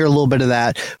I can hear a little bit of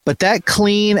that, but that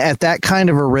clean at that kind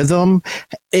of a rhythm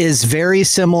is very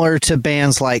similar to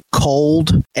bands like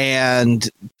Cold and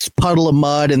Puddle of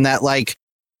Mud and that like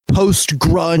post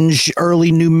grunge,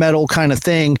 early nu metal kind of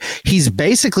thing. He's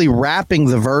basically rapping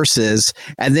the verses,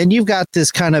 and then you've got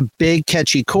this kind of big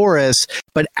catchy chorus,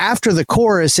 but after the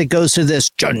chorus, it goes to this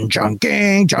jun jun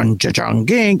ging, jun jun jun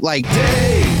ging, like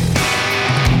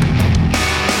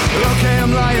Okay,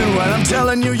 I'm lying when I'm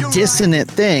telling you you're dissonant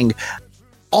thing.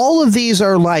 All of these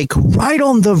are like right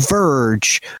on the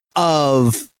verge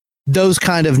of those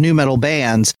kind of nu metal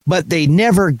bands, but they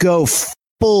never go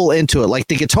full into it. Like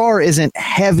the guitar isn't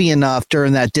heavy enough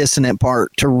during that dissonant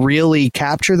part to really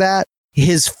capture that.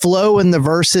 His flow in the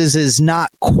verses is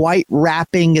not quite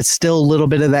rapping. It's still a little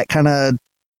bit of that kind of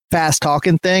fast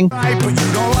talking thing. right, but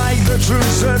you don't like the truth,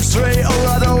 serve straight or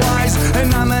otherwise.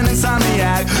 And I'm an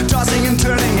insomniac, tossing and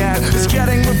turning at, it's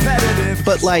getting repetitive.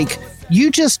 But like,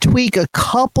 you just tweak a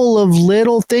couple of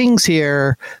little things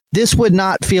here, this would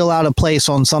not feel out of place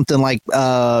on something like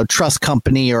Trust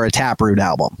Company or a Taproot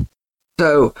album.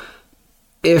 So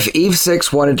if Eve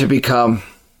 6 wanted to become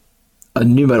a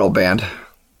nu metal band,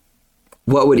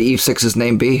 what would Eve 6's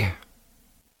name be?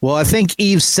 Well, I think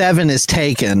Eve 7 is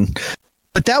taken,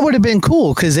 but that would have been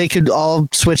cool because they could all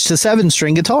switch to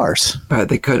 7-string guitars.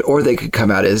 They could come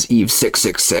out as Eve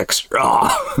 666.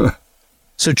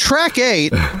 So track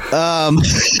 8. No.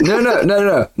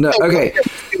 Okay.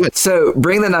 So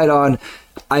Bring the Night On,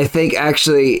 I think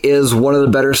actually is one of the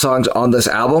better songs on this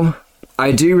album.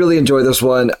 I do really enjoy this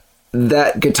one.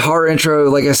 That guitar intro,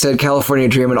 like I said, California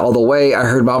Dreamin' all the way. I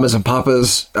heard Mamas and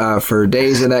Papas for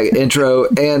days in that intro,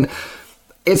 and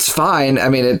it's fine. I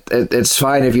mean, it's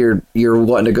fine if you're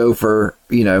wanting to go for,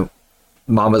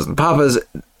 Mamas and Papas.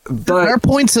 But our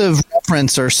points of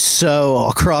reference are so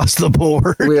across the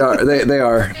board. We are. They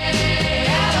are.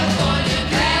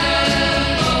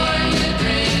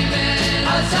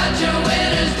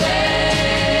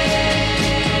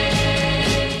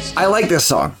 I like this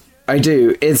song. I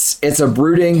do. It's a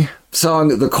brooding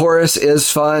song. The chorus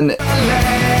is fun.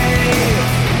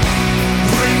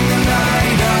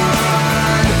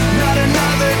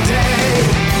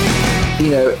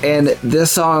 And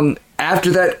this song,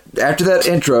 after that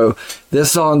intro,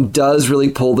 this song does really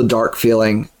pull the dark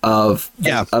feeling of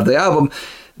the album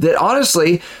that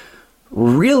honestly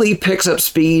really picks up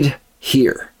speed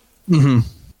here. Mm-hmm.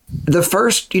 The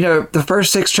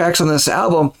first 6 tracks on this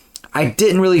album, I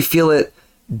didn't really feel it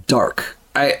dark.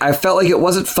 I felt like it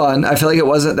wasn't fun. I felt like it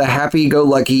wasn't the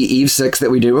happy-go-lucky Eve 6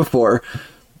 that we do before.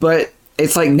 But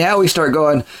it's like now we start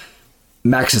going,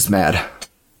 Max is mad.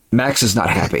 Max is not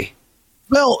happy.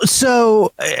 Well,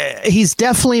 so he's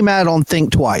definitely mad on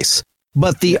Think Twice.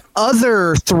 But the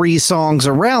other 3 songs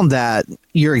around that,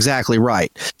 you're exactly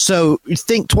right. So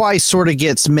Think Twice sort of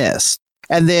gets missed.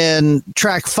 And then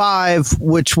track 5,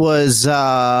 which was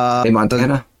Hey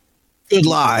Montana? Good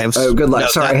Lives. Oh, Good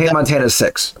Lives. Sorry, Hey Montana's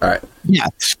 6. All right. Yeah.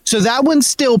 So that one's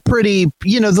still pretty,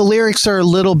 the lyrics are a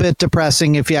little bit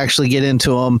depressing if you actually get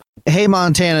into them. Hey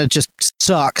Montana just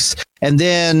sucks. And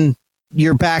then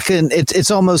you're back in,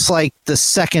 it's almost like the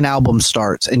second album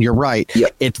starts, and you're right.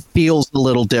 Yep. It feels a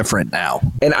little different now.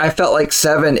 And I felt like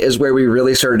 7 is where we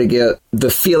really started to get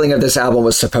the feeling of this album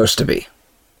was supposed to be.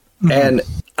 Mm-hmm. And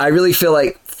I really feel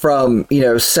like from,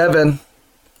 7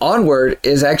 onward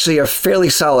is actually a fairly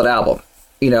solid album.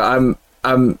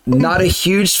 I'm not a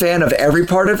huge fan of every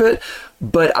part of it,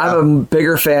 but I'm a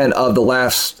bigger fan of the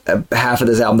last half of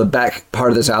this album, the back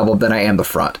part of this album, than I am the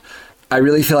front. I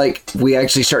really feel like we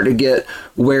actually start to get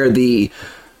where the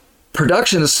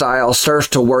production style starts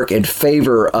to work in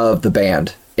favor of the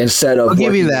band instead of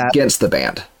working against the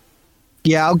band.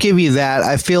 Yeah, I'll give you that.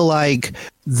 I feel like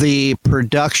the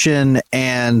production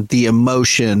and the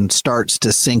emotion starts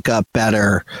to sync up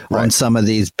better on some of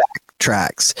these back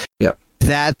tracks. Yep.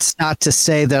 That's not to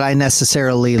say that I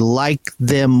necessarily like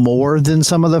them more than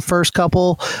some of the first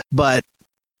couple, but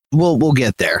we'll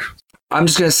get there. I'm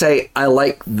just going to say I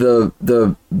like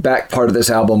the back part of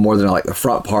this album more than I like the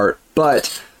front part,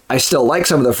 but I still like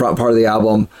some of the front part of the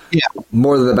album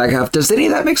more than the back half. Does any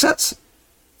of that make sense?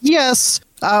 Yes.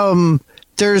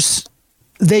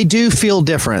 They do feel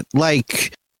different.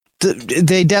 Like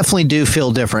they definitely do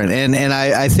feel different. And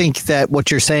I think that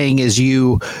what you're saying is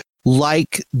you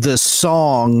like the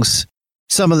songs,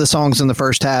 some of the songs in the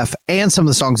first half and some of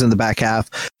the songs in the back half,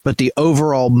 but the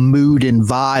overall mood and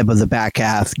vibe of the back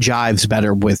half jives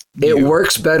better with you. It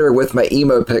works better with my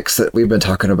emo picks that we've been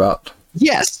talking about.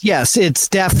 Yes, it's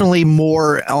definitely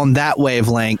more on that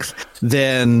wavelength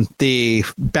than the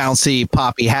bouncy,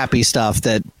 poppy, happy stuff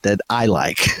that I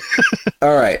like.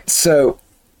 All right, so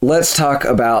let's talk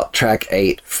about track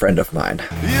 8, Friend of Mine.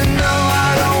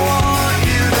 I don't want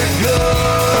you to go.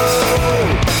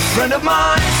 Friend of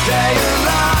mine, stay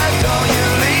alive. Don't you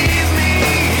leave me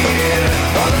here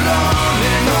all alone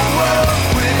in the world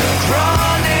with a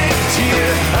chronic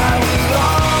tear. I will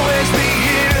always be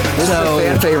here. This is a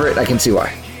fan favorite. I can see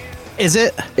why. Is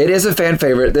it? It is a fan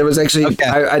favorite. There was actually,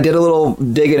 I did a little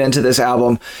digging into this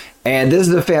album, and this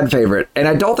is a fan favorite. And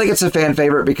I don't think it's a fan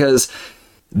favorite because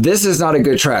this is not a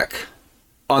good track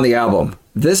on the album.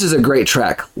 This is a great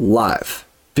track live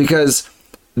because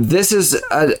this is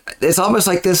it's almost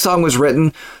like this song was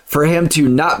written for him to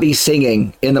not be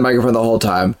singing in the microphone the whole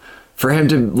time, for him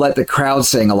to let the crowd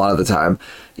sing a lot of the time.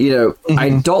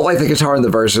 I don't like the guitar in the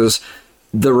verses.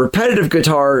 The repetitive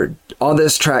guitar on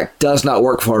this track does not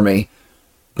work for me,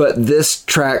 but this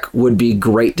track would be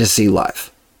great to see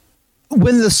live.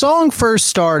 When the song first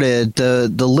started, the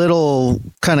little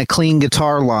kind of clean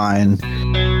guitar line,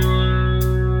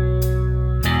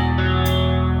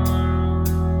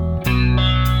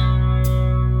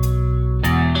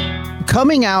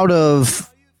 coming out of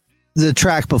the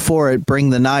track before it, Bring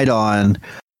the Night On,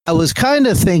 I was kind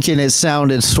of thinking it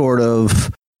sounded sort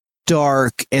of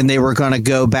dark and they were going to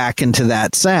go back into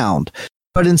that sound.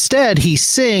 But instead, he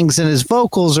sings and his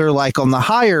vocals are like on the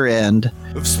higher end.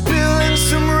 Of spilling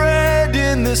some red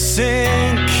in the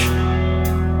sink.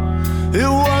 It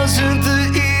wasn't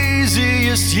the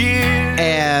easiest year.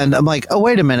 And I'm like, oh,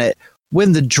 wait a minute.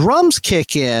 When the drums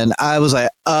kick in, I was like,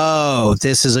 oh,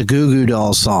 this is a Goo Goo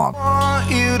Dolls song. I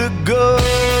want you to go.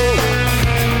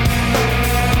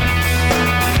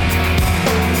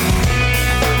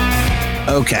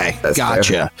 Okay, That's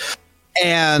gotcha. Fair.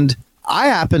 And I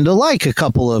happen to like a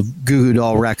couple of Goo Goo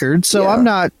Doll records, so I'm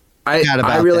not mad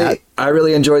about that. I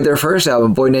really enjoyed their first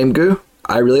album, Boy Named Goo.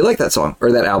 I really like that song,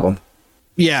 or that album.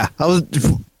 Yeah,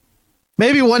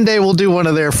 maybe one day we'll do one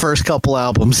of their first couple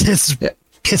albums.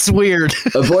 It's weird.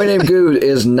 A Boy Named Goo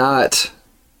is not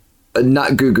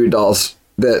Goo Goo Dolls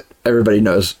that everybody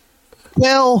knows.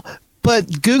 Well,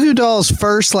 but Goo Goo Dolls'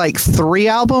 first 3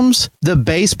 albums, the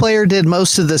bass player did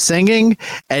most of the singing,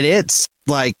 and it's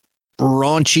like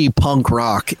raunchy punk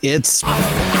rock. It's I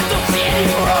don't see any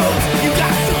roads. You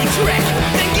got some trick.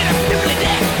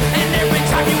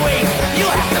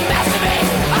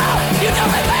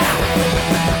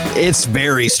 It's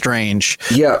very strange.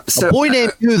 Yeah. So A boy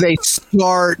named Goo, they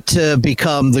start to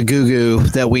become the Goo Goo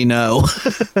that we know.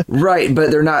 right, but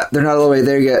they're not all the way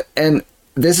there yet. And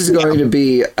this is going to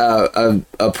be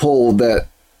a poll that,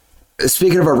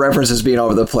 speaking of our references being all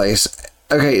over the place.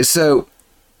 Okay, so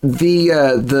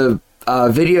the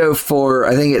video for,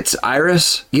 I think it's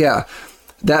Iris. Yeah,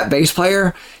 that bass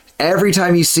player. Every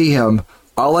time you see him,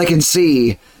 all I can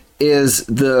see is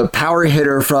the power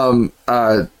hitter from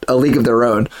A League of Their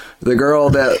Own, the girl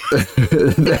that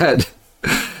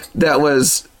that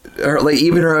was her, like,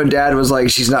 even her own dad was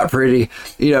like, she's not pretty,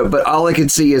 but all I can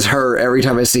see is her every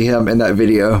time I see him in that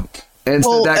video, and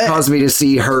so that caused me to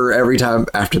see her every time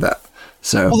after that.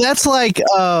 So that's like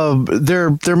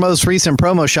their most recent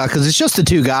promo shot, because it's just the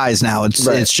two guys now.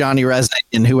 It's Johnny Resnick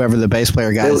and whoever the bass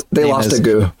player guy is. They lost a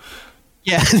Goo.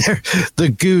 Yeah, they're the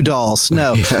Goo dolls.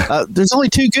 No, there's only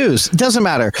two Goos. It doesn't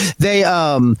matter. They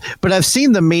but I've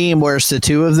seen the meme where it's the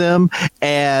two of them,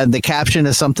 and the caption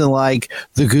is something like,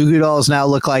 "The Goo Goo dolls now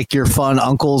look like your fun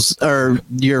uncles or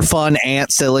your fun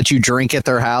aunts that let you drink at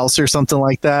their house," or something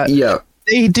like that. Yeah,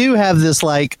 they do have this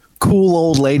like cool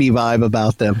old lady vibe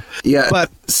about them. Yeah,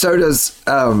 but so does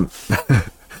what?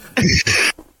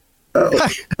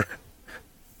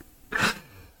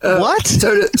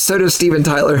 So does Steven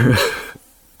Tyler.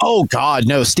 Oh, God,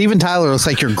 no. Steven Tyler looks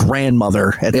like your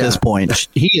grandmother at this point.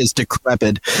 He is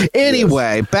decrepit.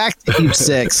 Anyway, back to Eve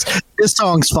 6. This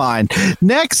song's fine.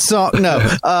 Next song, no.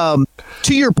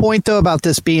 To your point, though, about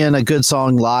this being a good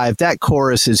song live, that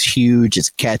chorus is huge.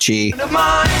 It's catchy.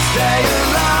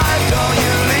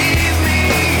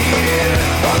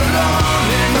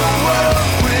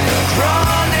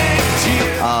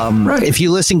 If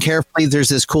you listen carefully, there's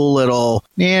this cool little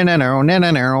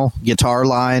guitar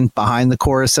line behind the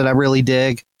chorus that I really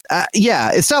dig.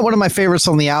 It's not one of my favorites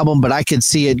on the album, but I could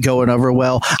see it going over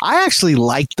well. I actually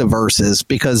like the verses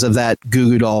because of that Goo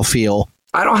Goo Doll feel.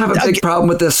 I don't have a big problem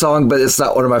with this song, but it's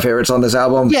not one of my favorites on this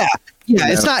album. Yeah,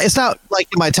 it's not like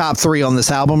in my top 3 on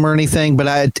this album or anything,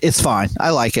 but it's fine.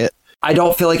 I like it. I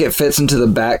don't feel like it fits into the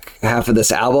back half of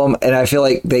this album, and I feel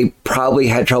like they probably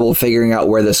had trouble figuring out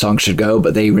where this song should go,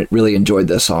 but they really enjoyed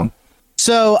this song.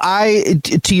 So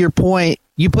to your point,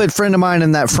 you put Friend of Mine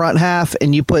in that front half,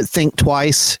 and you put Think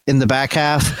Twice in the back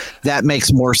half. That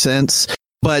makes more sense.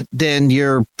 But then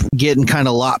you're getting kind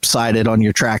of lopsided on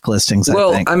your track listings,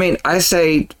 I think. I mean, I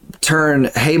say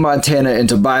turn Hey Montana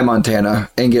into Bye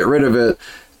Montana and get rid of it,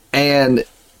 and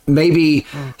maybe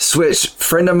switch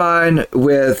Friend of Mine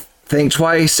with Think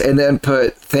Twice, and then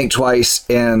put Think Twice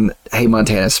in Hey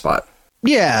Montana's spot.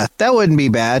 Yeah, that wouldn't be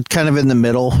bad. Kind of in the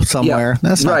middle somewhere. Yeah,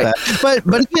 that's not bad. But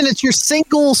again, it's your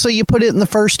single, so you put it in the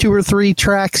first 2 or 3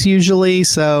 tracks usually.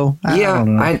 So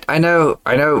I know.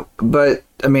 But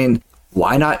I mean,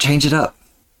 why not change it up?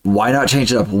 Why not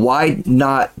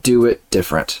do it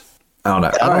different? I don't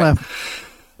know. I don't know.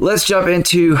 Let's jump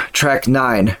into track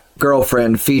 9,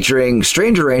 Girlfriend, featuring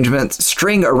string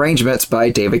arrangements by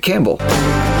David Campbell.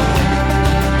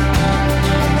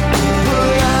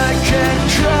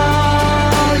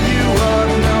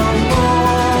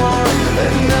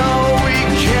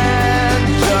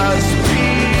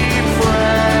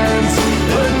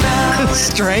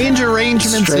 Strange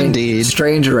arrangements indeed.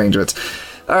 Strange arrangements.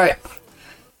 All right.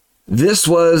 This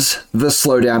was the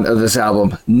slowdown of this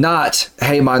album, not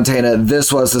Hey Montana.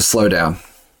 This was the slowdown.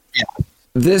 Yeah.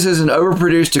 This is an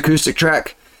overproduced acoustic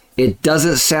track. It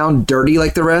doesn't sound dirty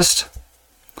like the rest.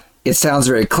 It sounds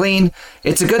very clean.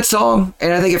 It's a good song,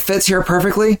 and I think it fits here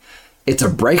perfectly. It's a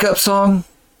breakup song.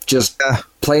 Just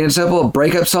plain and simple, a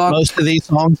breakup song. Most of these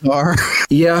songs are.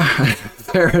 Yeah,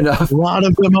 fair enough. A lot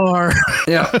of them are.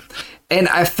 Yeah. And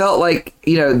I felt like,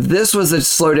 this was a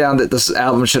slowdown that this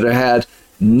album should have had,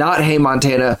 not Hey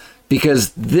Montana,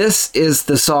 because this is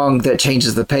the song that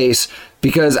changes the pace,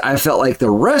 because I felt like the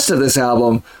rest of this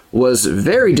album was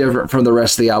very different from the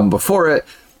rest of the album before it.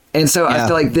 And so I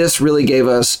feel like this really gave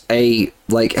us a,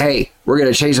 like, hey, we're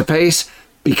going to change the pace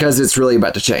because it's really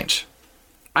about to change.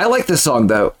 I like this song,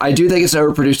 though. I do think it's an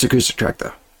overproduced acoustic track,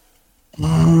 though.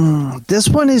 This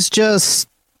one is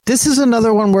this is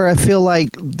another one where I feel like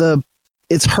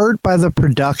it's hurt by the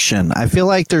production. I feel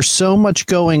like there's so much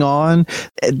going on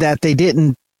that they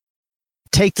didn't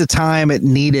take the time it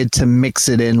needed to mix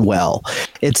it in well.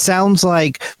 It sounds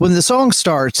like when the song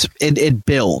starts, it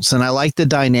builds, and I like the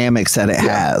dynamics that it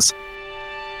has.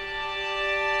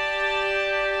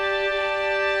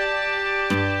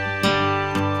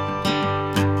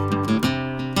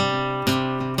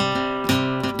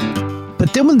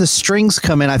 But then when the strings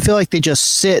come in, I feel like they just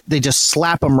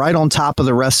slap them right on top of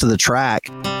the rest of the track.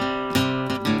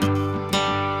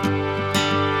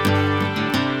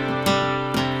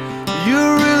 You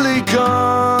really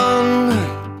gone.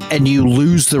 and you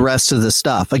lose the rest of the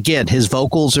stuff. Again, his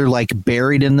vocals are like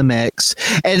buried in the mix.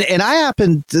 And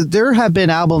there have been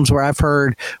albums where I've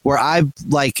heard where I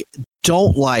like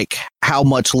don't like how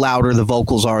much louder the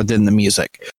vocals are than the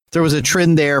music. There was a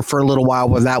trend there for a little while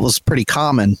where that was pretty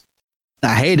common.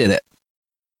 I hated it.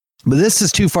 But this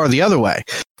is too far the other way.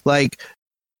 Like,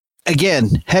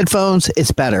 again, headphones,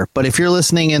 it's better. But if you're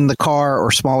listening in the car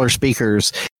or smaller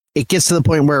speakers, it gets to the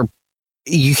point where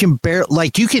you can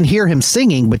you can hear him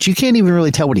singing, but you can't even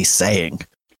really tell what he's saying.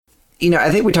 You know,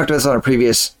 I think we talked about this on a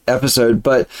previous episode,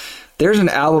 but there's an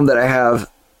album that I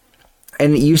have,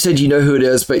 and you said you know who it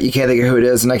is, but you can't think of who it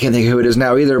is, and I can't think of who it is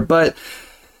now either, but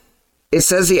it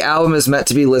says the album is meant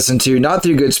to be listened to, not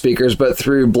through good speakers, but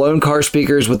through blown car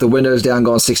speakers with the windows down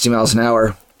going 60 miles an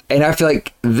hour. And I feel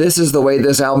like this is the way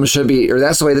this album should be, or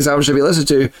that's the way this album should be listened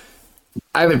to.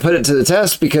 I haven't put it to the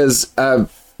test because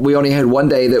we only had one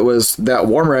day that was that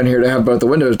warm around here to have both the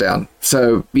windows down.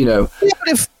 So, you know.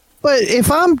 Yeah, but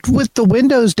if I'm with the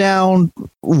windows down,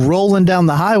 rolling down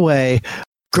the highway,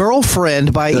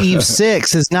 Girlfriend by Eve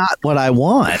 6 is not what I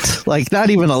want. Like, not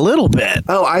even a little bit.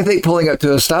 Oh, I think pulling up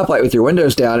to a stoplight with your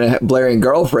windows down and blaring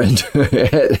Girlfriend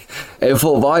at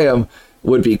full volume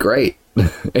would be great.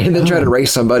 And then try to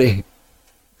race somebody.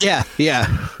 Yeah,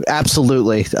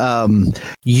 absolutely.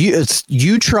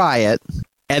 You try it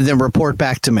and then report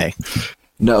back to me.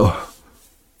 No.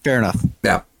 Fair enough.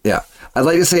 Yeah. I'd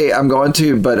like to say I'm going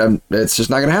to, but it's just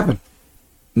not going to happen.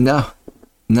 No.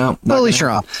 Holy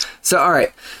sure. So, all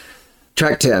right.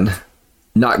 Track 10.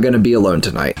 Not going to be alone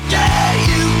tonight. Yeah,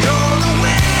 you gonna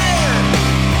win.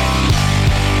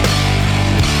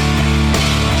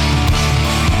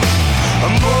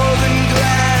 I'm more than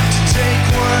glad to take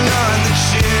one on the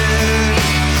chin,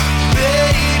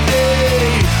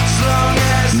 baby. As long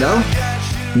as No? I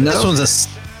got you. No. This one's a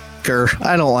stinker.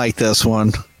 I don't like this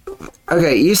one.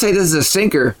 Okay, you say this is a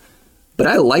stinker, but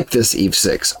I like this Eve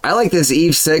 6. I like this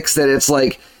Eve 6 that it's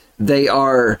like they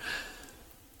are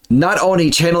not only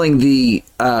channeling the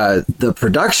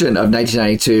production of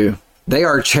 1992, they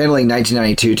are channeling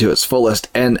 1992 to its fullest.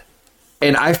 And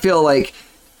I feel like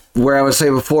where I was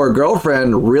saying before,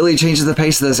 Girlfriend really changes the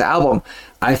pace of this album.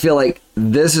 I feel like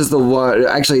this is the one,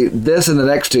 actually this and the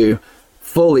next two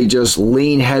fully just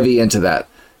lean heavy into that.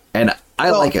 And I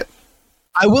like it.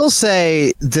 I will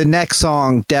say the next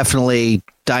song definitely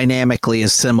dynamically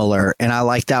is similar, and I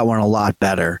like that one a lot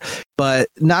better. But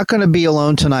Not Gonna Be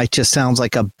Alone Tonight just sounds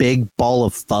like a big ball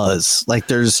of fuzz. Like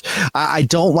I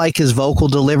don't like his vocal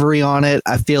delivery on it.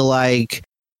 I feel like,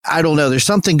 I don't know, there's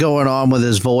something going on with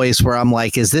his voice where I'm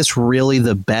like, is this really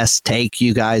the best take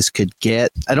you guys could get?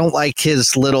 I don't like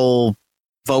his little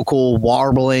vocal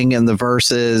warbling in the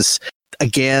verses.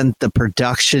 Again, the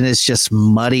production is just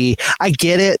muddy. I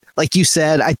get it. Like you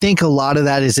said, I think a lot of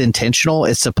that is intentional.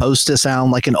 It's supposed to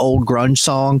sound like an old grunge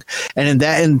song.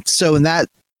 And so in that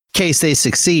case, they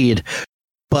succeed.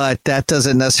 But that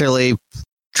doesn't necessarily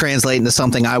translate into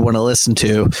something I want to listen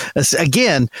to.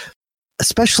 Again,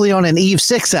 especially on an Eve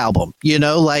 6 album, you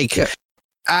know, like yeah.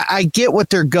 I get what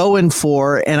they're going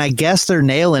for, and I guess they're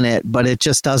nailing it, but it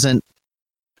just doesn't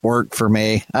work for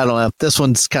me. I don't know. This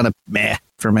one's kind of meh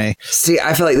for me. See,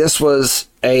 I feel like this was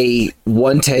a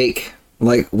one take.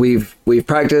 Like we've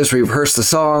practiced, we've rehearsed the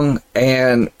song,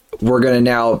 and we're gonna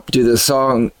now do this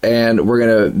song, and we're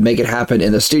gonna make it happen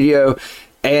in the studio.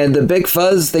 And the big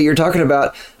fuzz that you're talking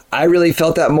about, I really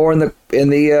felt that more in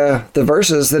the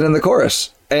verses than in the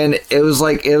chorus. And it was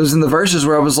in the verses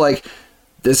where I was like,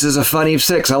 this is a fun Eve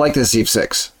 6. I like this Eve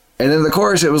 6. And then the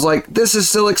chorus, it was like, this is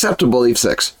still acceptable Eve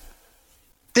 6.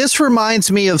 This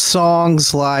reminds me of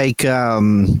songs like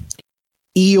Eeyore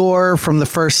from the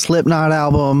first Slipknot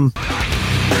album.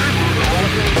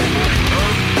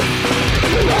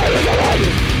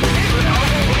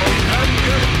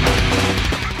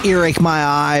 Earache My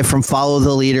Eye from Follow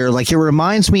the Leader. Like, it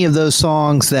reminds me of those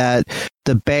songs that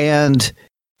the band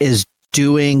is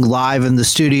doing live in the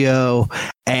studio,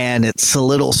 and it's a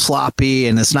little sloppy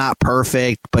and it's not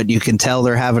perfect, but you can tell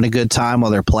they're having a good time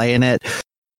while they're playing it.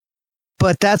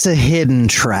 But that's a hidden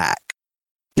track.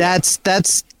 That's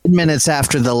minutes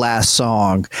after the last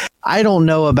song. I don't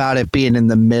know about it being in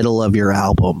the middle of your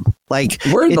album. Like,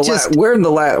 we're in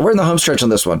the home stretch on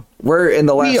this one. We're in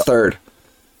the last third.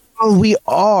 Oh, we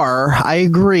are. I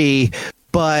agree,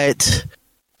 but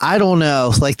I don't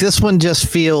know. Like, this one just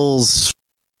feels,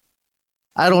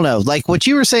 I don't know. Like what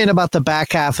you were saying about the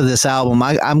back half of this album,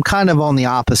 I'm kind of on the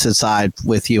opposite side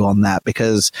with you on that,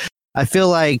 because I feel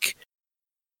like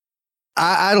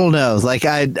I don't know. Like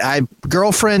I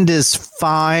Girlfriend is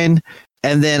fine,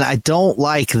 and then I don't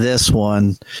like this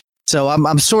one. So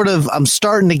I'm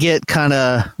starting to get kind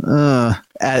of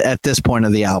at this point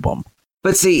of the album.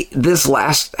 But see, this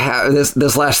last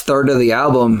third of the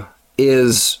album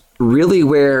is really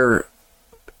where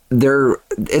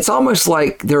it's almost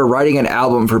like they're writing an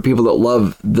album for people that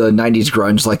love the 90s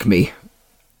grunge like me.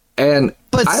 And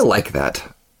I like that.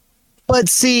 But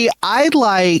see, I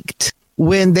liked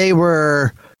when they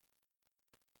were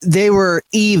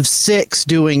Eve 6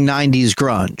 doing 90s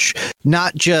grunge,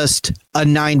 not just a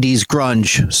 90s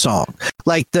grunge song.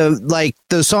 Like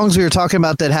the songs we were talking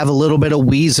about that have a little bit of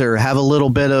Weezer, have a little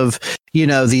bit of,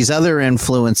 these other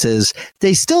influences.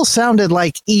 They still sounded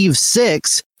like Eve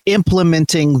 6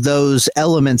 implementing those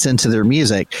elements into their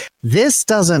music. This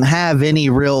doesn't have any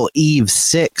real Eve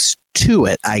 6 to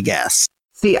it, I guess.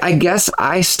 See, I guess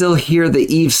I still hear the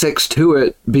Eve 6 to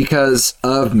it because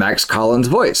of Max Collins'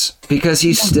 voice, because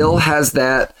he still has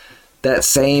that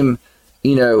same,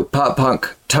 pop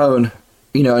punk tone,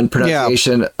 and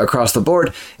pronunciation across the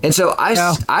board. And so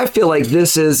I feel like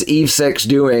this is Eve 6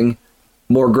 doing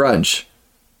more grunge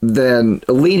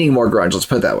leaning more grunge. Let's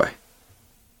put it that way.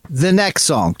 The next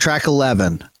song, track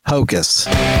 11, Hocus.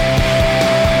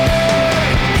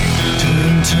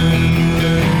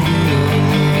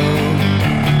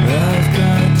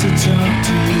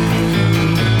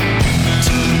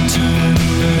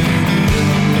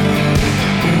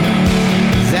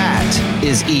 That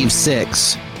is Eve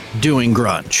 6 doing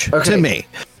grunge to me.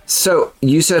 So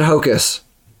you said Hocus,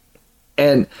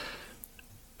 and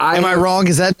am I wrong?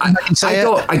 Is that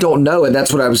I don't know, and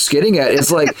that's what I was getting at.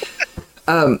 It's like,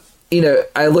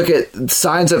 I look at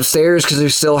signs upstairs because we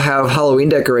still have Halloween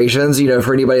decorations.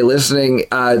 For anybody listening,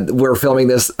 we're filming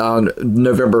this on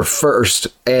November 1st,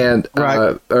 and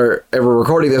we're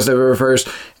recording this November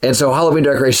 1st, and so Halloween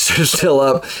decorations are still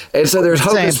up, and so there's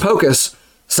Hocus Pocus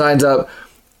signs up,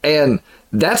 and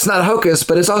that's not Hocus,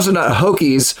 but it's also not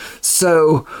Hokies.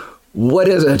 So what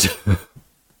is it?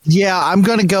 Yeah, I'm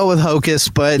going to go with Hocus,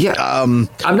 but I'm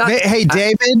not. Hey,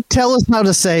 David, tell us how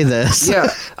to say this. Yeah,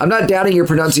 I'm not doubting your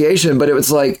pronunciation, but it was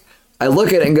like I look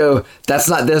at it and go, "That's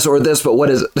not this or this, but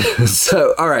what is it?"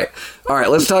 So, all right,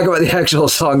 let's talk about the actual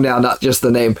song now, not just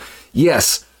the name.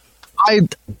 Yes,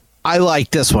 I like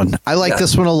this one. I like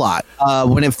this one a lot.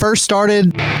 When it first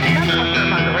started.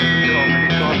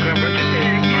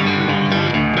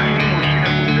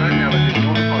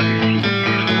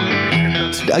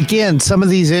 Again, some of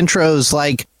these intros,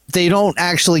 like, they don't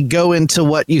actually go into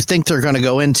what you think they're going to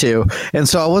go into. And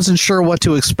so I wasn't sure what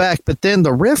to expect, but then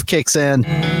the riff kicks in.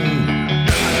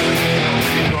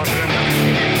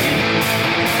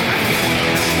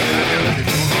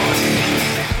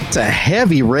 It's a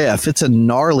heavy riff. It's a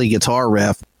gnarly guitar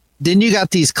riff. Then you got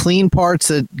these clean parts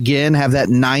that, again, have that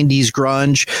 90s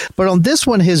grunge. But on this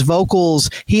one, his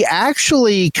vocals, he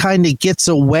actually kind of gets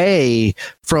away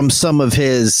from some of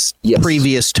his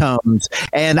previous tones.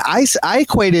 And I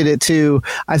equated it to,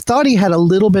 I thought he had a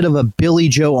little bit of a Billy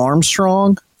Joe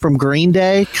Armstrong from Green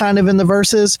Day kind of in the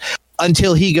verses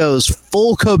until he goes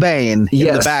full Cobain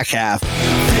in the back half.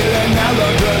 Feeling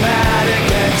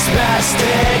melodramatic and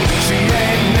spastic. She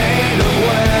ain't made of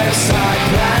Westside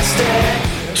plastic.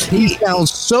 He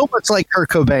sounds so much like Kurt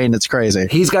Cobain. It's crazy.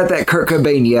 He's got that Kurt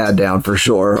Cobain down for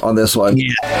sure on this one.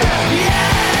 Yeah.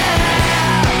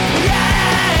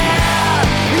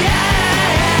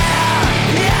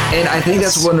 And I think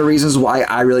that's one of the reasons why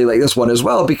I really like this one as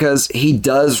well, because he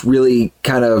does really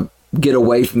kind of get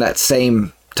away from that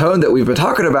same tone that we've been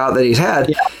talking about that he's had.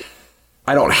 Yeah.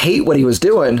 I don't hate what he was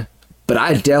doing, but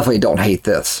I definitely don't hate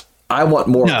this. I want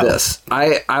more of this.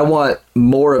 I want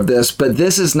more of this, but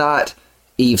this is not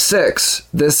Eve 6.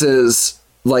 This is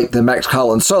like the Max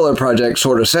Collins solo project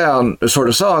sort of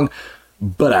song,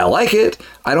 but I like it.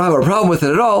 I don't have a problem with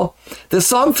it at all. The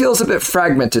song feels a bit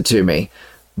fragmented to me,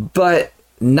 but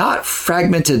not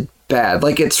fragmented bad.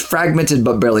 Like, it's fragmented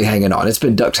but barely hanging on. It's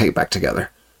been duct taped back together.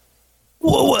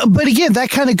 Well, but again, that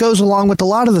kind of goes along with a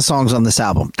lot of the songs on this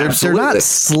album. They're not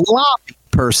sloppy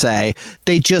per se.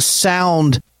 They just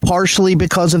sound, partially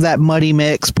because of that muddy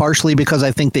mix, partially because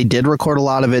I think they did record a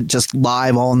lot of it just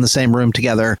live all in the same room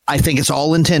together. I think it's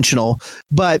all intentional,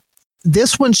 but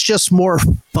this one's just more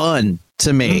fun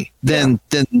to me than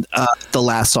the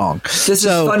last song. This is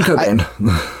fun, Cobain.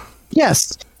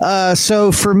 Yes.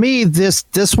 So for me, this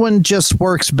one just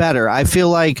works better. I feel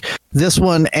like this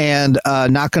one and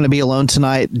Not Gonna Be Alone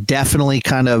Tonight definitely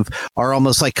kind of are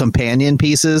almost like companion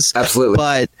pieces. Absolutely.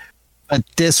 But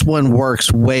this one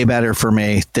works way better for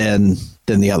me than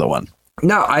the other one.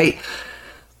 No, I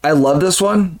love this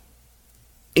one.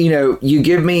 You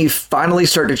give me finally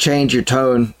start to change your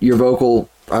tone, your vocal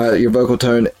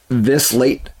tone this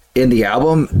late in the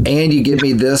album, and you give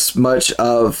me this much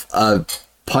of a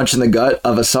punch in the gut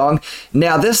of a song.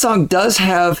 Now, this song does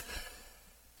have,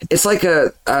 it's like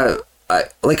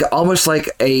almost like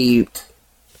a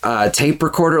tape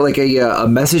recorder, like a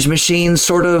message machine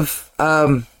sort of,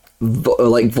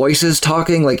 like voices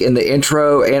talking, like in the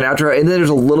intro and outro, and then there's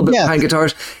a little bit behind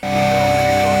guitars.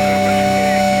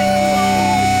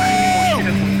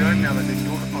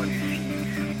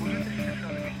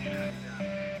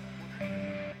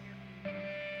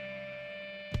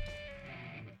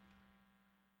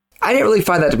 I didn't really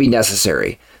find that to be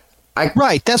necessary.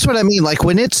 Right, that's what I mean. Like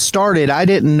when it started, I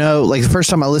didn't know. Like the first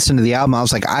time I listened to the album, I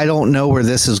was like, I don't know where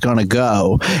this is going to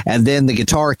go. And then the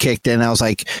guitar kicked in. I was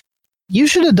like, you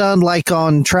should have done like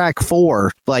on track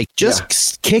 4, like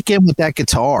just kick in with that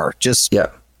guitar, just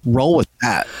roll with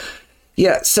that.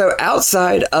 Yeah. So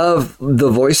outside of the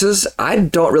voices, I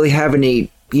don't really have any,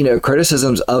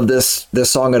 criticisms of this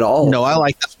song at all. No, I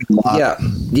like this one a lot. Yeah.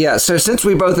 Yeah. So since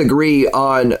we both agree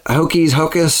on Hokies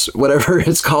Hocus, whatever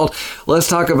it's called, let's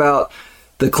talk about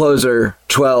the closer,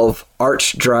 12,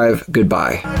 Arch Drive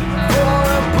Goodbye. For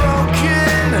a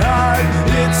broken heart,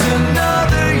 it's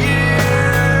another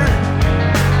year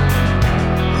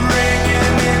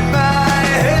ringing in my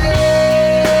head.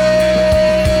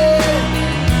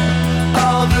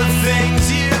 All the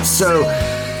things you So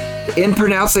in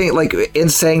pronouncing, like in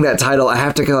saying that title, I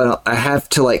have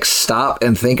to like stop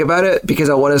and think about it because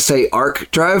I want to say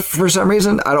Arc Drive for some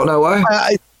reason. I don't know why.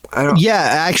 I don't. Yeah,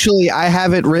 actually, I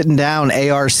have it written down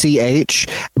ARCH,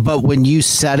 but when you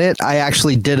said it, I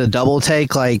actually did a double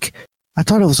take. Like I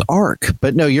thought it was Arc,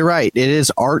 but no, you're right. It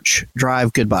is Arch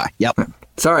Drive Goodbye. Yep,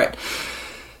 it's all right.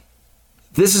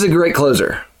 This is a great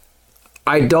closer.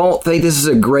 I don't think this is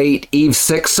a great Eve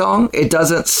 6 song. It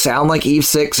doesn't sound like Eve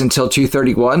 6 until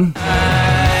 231.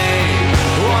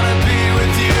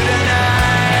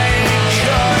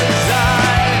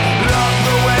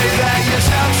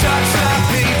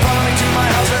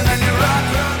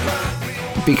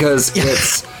 Because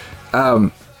it's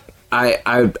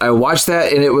I watched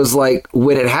that and it was like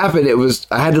when it happened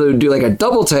I had to do like a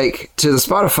double take to the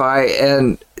Spotify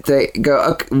and they go,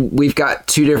 okay, we've got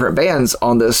 2 different bands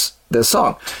on this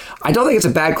song. I don't think it's a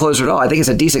bad closer at all. I think it's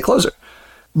a decent closer.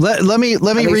 Let me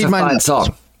read my notes.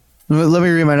 Song. Let me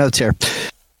read my notes here.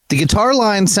 The guitar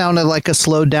line sounded like a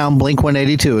slowed down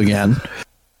Blink-182 again.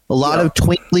 A lot of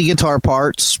twinkly guitar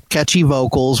parts, catchy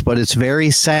vocals, but it's very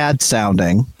sad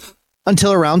sounding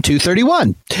until around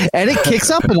 231. And it kicks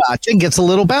up a notch and gets a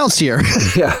little bouncier.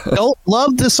 Yeah. Don't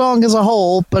love the song as a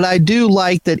whole, but I do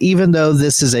like that even though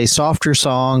this is a softer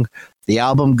song, the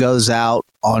album goes out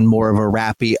on more of a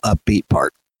rappy, upbeat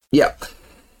part. Yeah.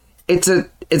 It's a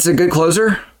good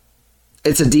closer.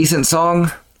 It's a decent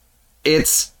song.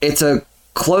 It's a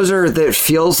closer that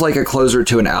feels like a closer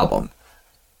to an album.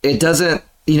 It doesn't,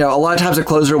 a lot of times a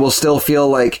closer will still feel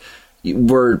like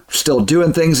we're still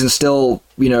doing things and still,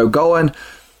 going.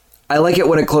 I like it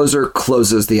when a closer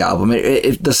closes the album.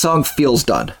 The song feels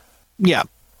done. Yeah.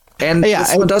 And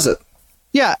this one does it.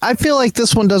 Yeah, I feel like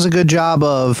this one does a good job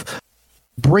of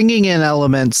bringing in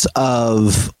elements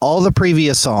of all the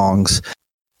previous songs,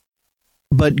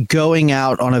 but going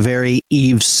out on a very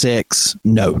Eve 6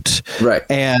 note. Right.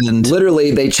 And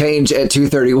literally they change at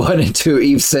 231 into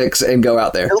Eve 6 and go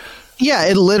out there. Yeah,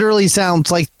 it literally sounds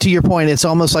like, to your point, it's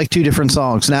almost like 2 different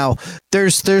songs. Now,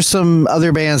 there's some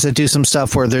other bands that do some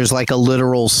stuff where there's like a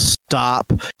literal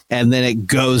stop and then it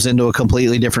goes into a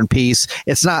completely different piece.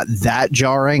 It's not that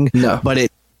jarring, but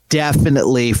it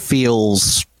definitely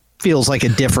feels like a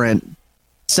different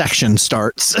section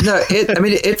starts. No,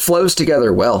 it flows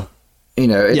together well.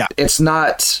 It's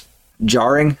not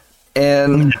jarring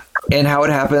in how it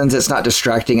happens. It's not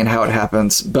distracting in how it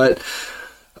happens. But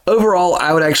overall,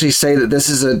 I would actually say that this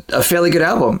is a fairly good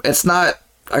album. It's not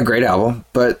a great album,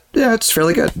 but yeah, it's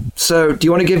fairly good. So do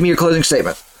you want to give me your closing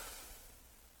statement?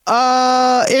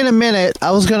 In a minute.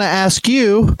 I was going to ask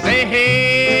you.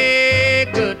 Hey,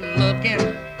 good looking.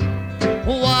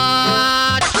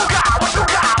 What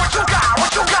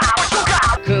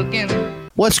cooking?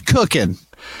 What's cooking?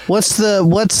 What's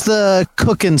the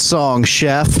cooking song,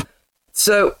 chef?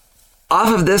 So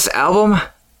off of this album,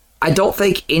 I don't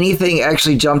think anything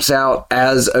actually jumps out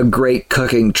as a great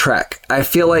cooking track. I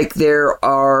feel like there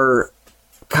are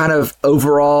kind of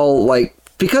overall, like,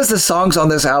 because the songs on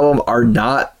this album are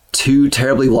not too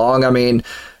terribly long. I mean,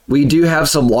 we do have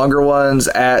some longer ones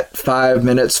at 5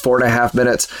 minutes, 4.5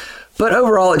 minutes, but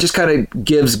overall it just kind of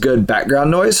gives good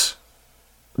background noise,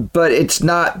 but it's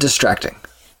not distracting.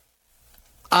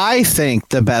 I think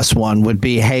the best one would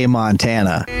be Hey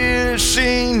Montana.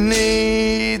 She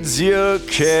needs your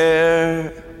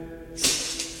care.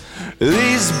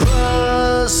 these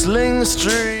bustling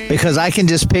streets. Because I can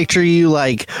just picture you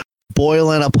like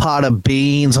boiling a pot of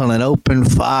beans on an open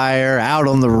fire out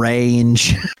on the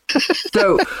range.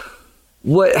 So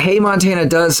what Hey Montana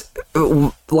does,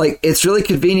 like, it's really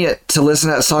convenient to listen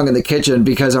to that song in the kitchen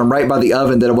because I'm right by the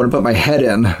oven that I want to put my head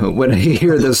in when I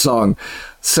hear this song.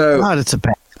 So God, it's a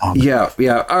bad song.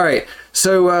 yeah. All right.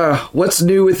 So what's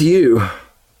new with you?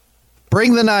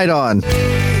 Bring the night on.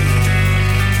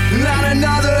 Not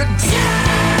another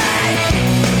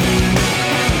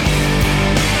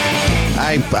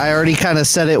I already kind of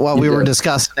said it while we were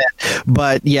discussing it,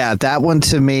 but yeah, that one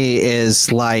to me is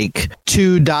like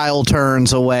 2 dial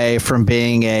turns away from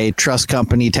being a Trust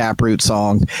Company Taproot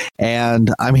song,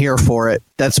 and I'm here for it.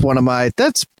 That's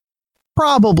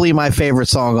probably my favorite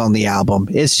song on the album.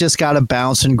 It's just got a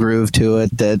bounce and groove to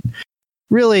it that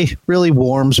really, really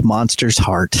warms Monster's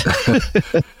heart.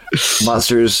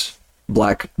 Monster's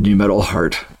black new metal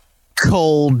heart.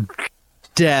 Cold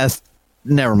death.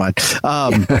 Never mind.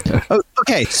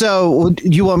 Okay, so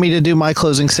you want me to do my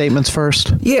closing statements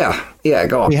first? Yeah,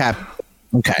 go on. We have.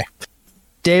 Okay.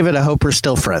 David, I hope we're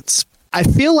still friends. I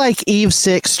feel like Eve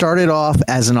 6 started off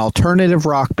as an alternative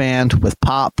rock band with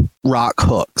pop rock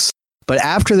hooks. But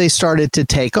after they started to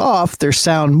take off, their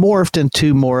sound morphed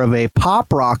into more of a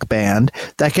pop rock band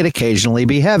that could occasionally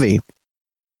be heavy.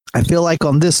 I feel like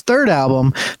on this third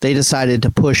album, they decided to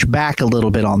push back a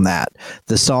little bit on that.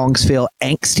 The songs feel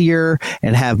angstier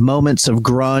and have moments of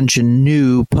grunge and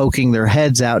new poking their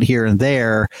heads out here and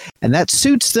there, and that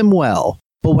suits them well.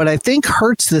 But what I think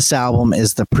hurts this album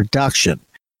is the production.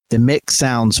 The mix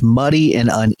sounds muddy and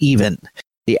uneven.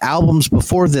 The albums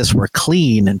before this were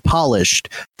clean and polished.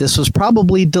 This was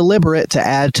probably deliberate to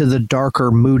add to the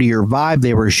darker, moodier vibe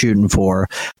they were shooting for,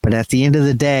 but at the end of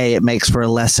the day, it makes for a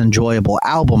less enjoyable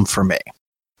album for me.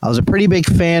 I was a pretty big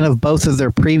fan of both of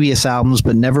their previous albums,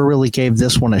 but never really gave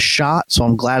this one a shot, so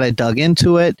I'm glad I dug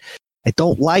into it. I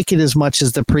don't like it as much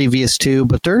as the previous 2,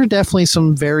 but there are definitely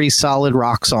some very solid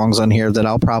rock songs on here that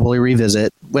I'll probably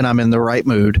revisit when I'm in the right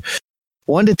mood.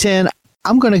 1 to 10,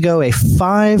 I'm going to go a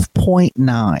 5.9.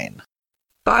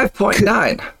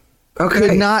 5.9. Okay.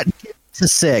 Could not get to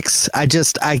 6. I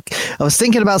was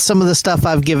thinking about some of the stuff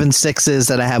I've given 6s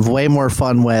that I have way more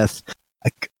fun with. I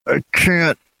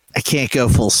can't go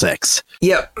full 6.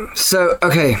 Yep. So,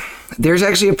 okay. There's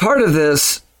actually a part of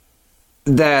this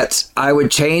that I would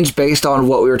change based on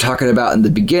what we were talking about in the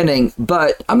beginning,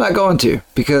 but I'm not going to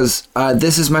because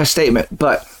this is my statement.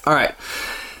 But, all right.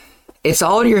 It's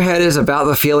All in Your Head is about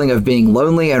the feeling of being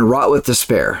lonely and wrought with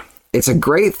despair. It's a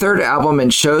great third album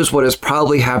and shows what is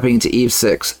probably happening to Eve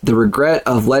 6, the regret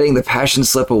of letting the passion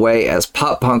slip away as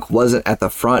pop punk wasn't at the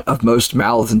front of most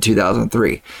mouths in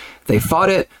 2003. They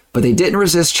fought it, but they didn't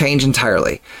resist change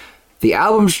entirely. The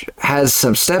album has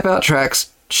some step-out tracks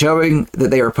showing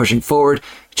that they are pushing forward,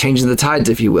 changing the tides,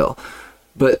 if you will.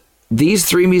 But these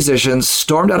 3 musicians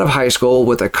stormed out of high school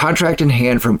with a contract in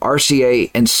hand from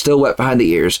RCA and still wet behind the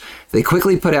ears. They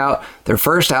quickly put out their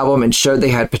first album and showed they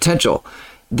had potential.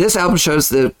 This album shows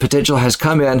the potential has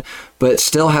come in, but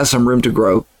still has some room to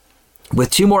grow.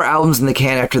 With 2 more albums in the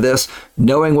can after this,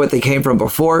 knowing what they came from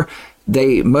before,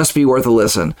 they must be worth a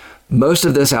listen. Most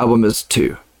of this album is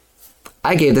 2.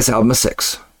 I gave this album a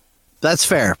 6. That's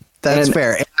fair. That's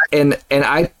fair. And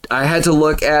I had to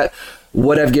look at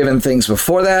what I've given things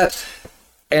before that,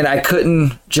 and I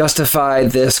couldn't justify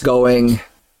this going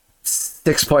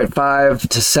 6.5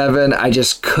 to 7. I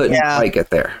just couldn't quite get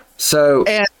there. So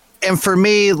and for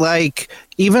me, like,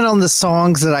 even on the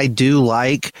songs that I do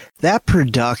like, that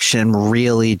production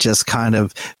really just kind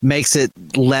of makes it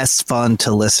less fun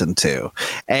to listen to.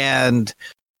 And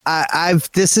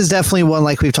this is definitely one,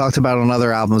 like we've talked about on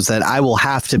other albums, that I will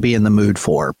have to be in the mood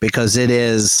for because it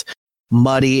is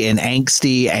muddy and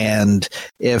angsty, and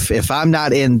if I'm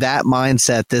not in that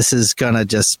mindset, this is gonna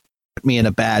just put me in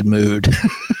a bad mood.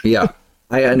 Yeah,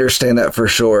 I understand that for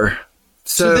sure.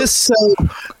 So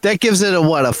that gives it a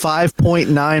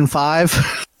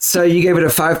 5.95. So you gave it a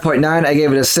 5.9. I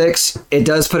gave it a 6. It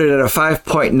does put it at a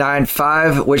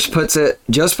 5.95, which puts it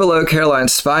just below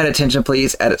Caroline's Spine, Attention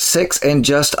Please, at 6, and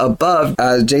just above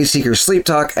Jay Seeker's Sleep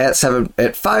Talk at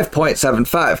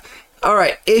 5.75. All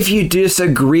right, if you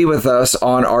disagree with us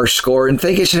on our score and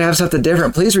think it should have something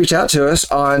different, please reach out to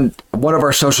us on one of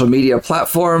our social media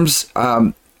platforms.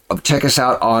 Check us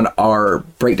out on our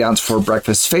Breakdowns for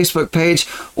Breakfast Facebook page,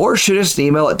 or shoot us an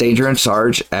email at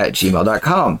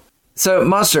dangerandsarge@gmail.com. So,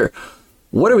 Monster,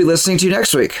 what are we listening to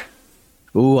next week?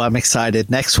 Ooh, I'm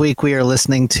excited. Next week, we are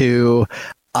listening to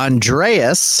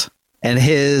Andreas and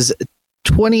his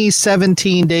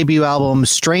 2017 debut album,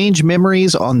 Strange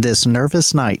Memories on This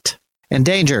Nervous Night. And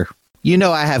Danger, You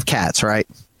know I have cats, right?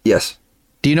 Yes.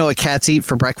 Do you know what cats eat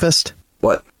for breakfast?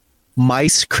 What?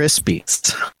 Mice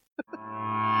Krispies.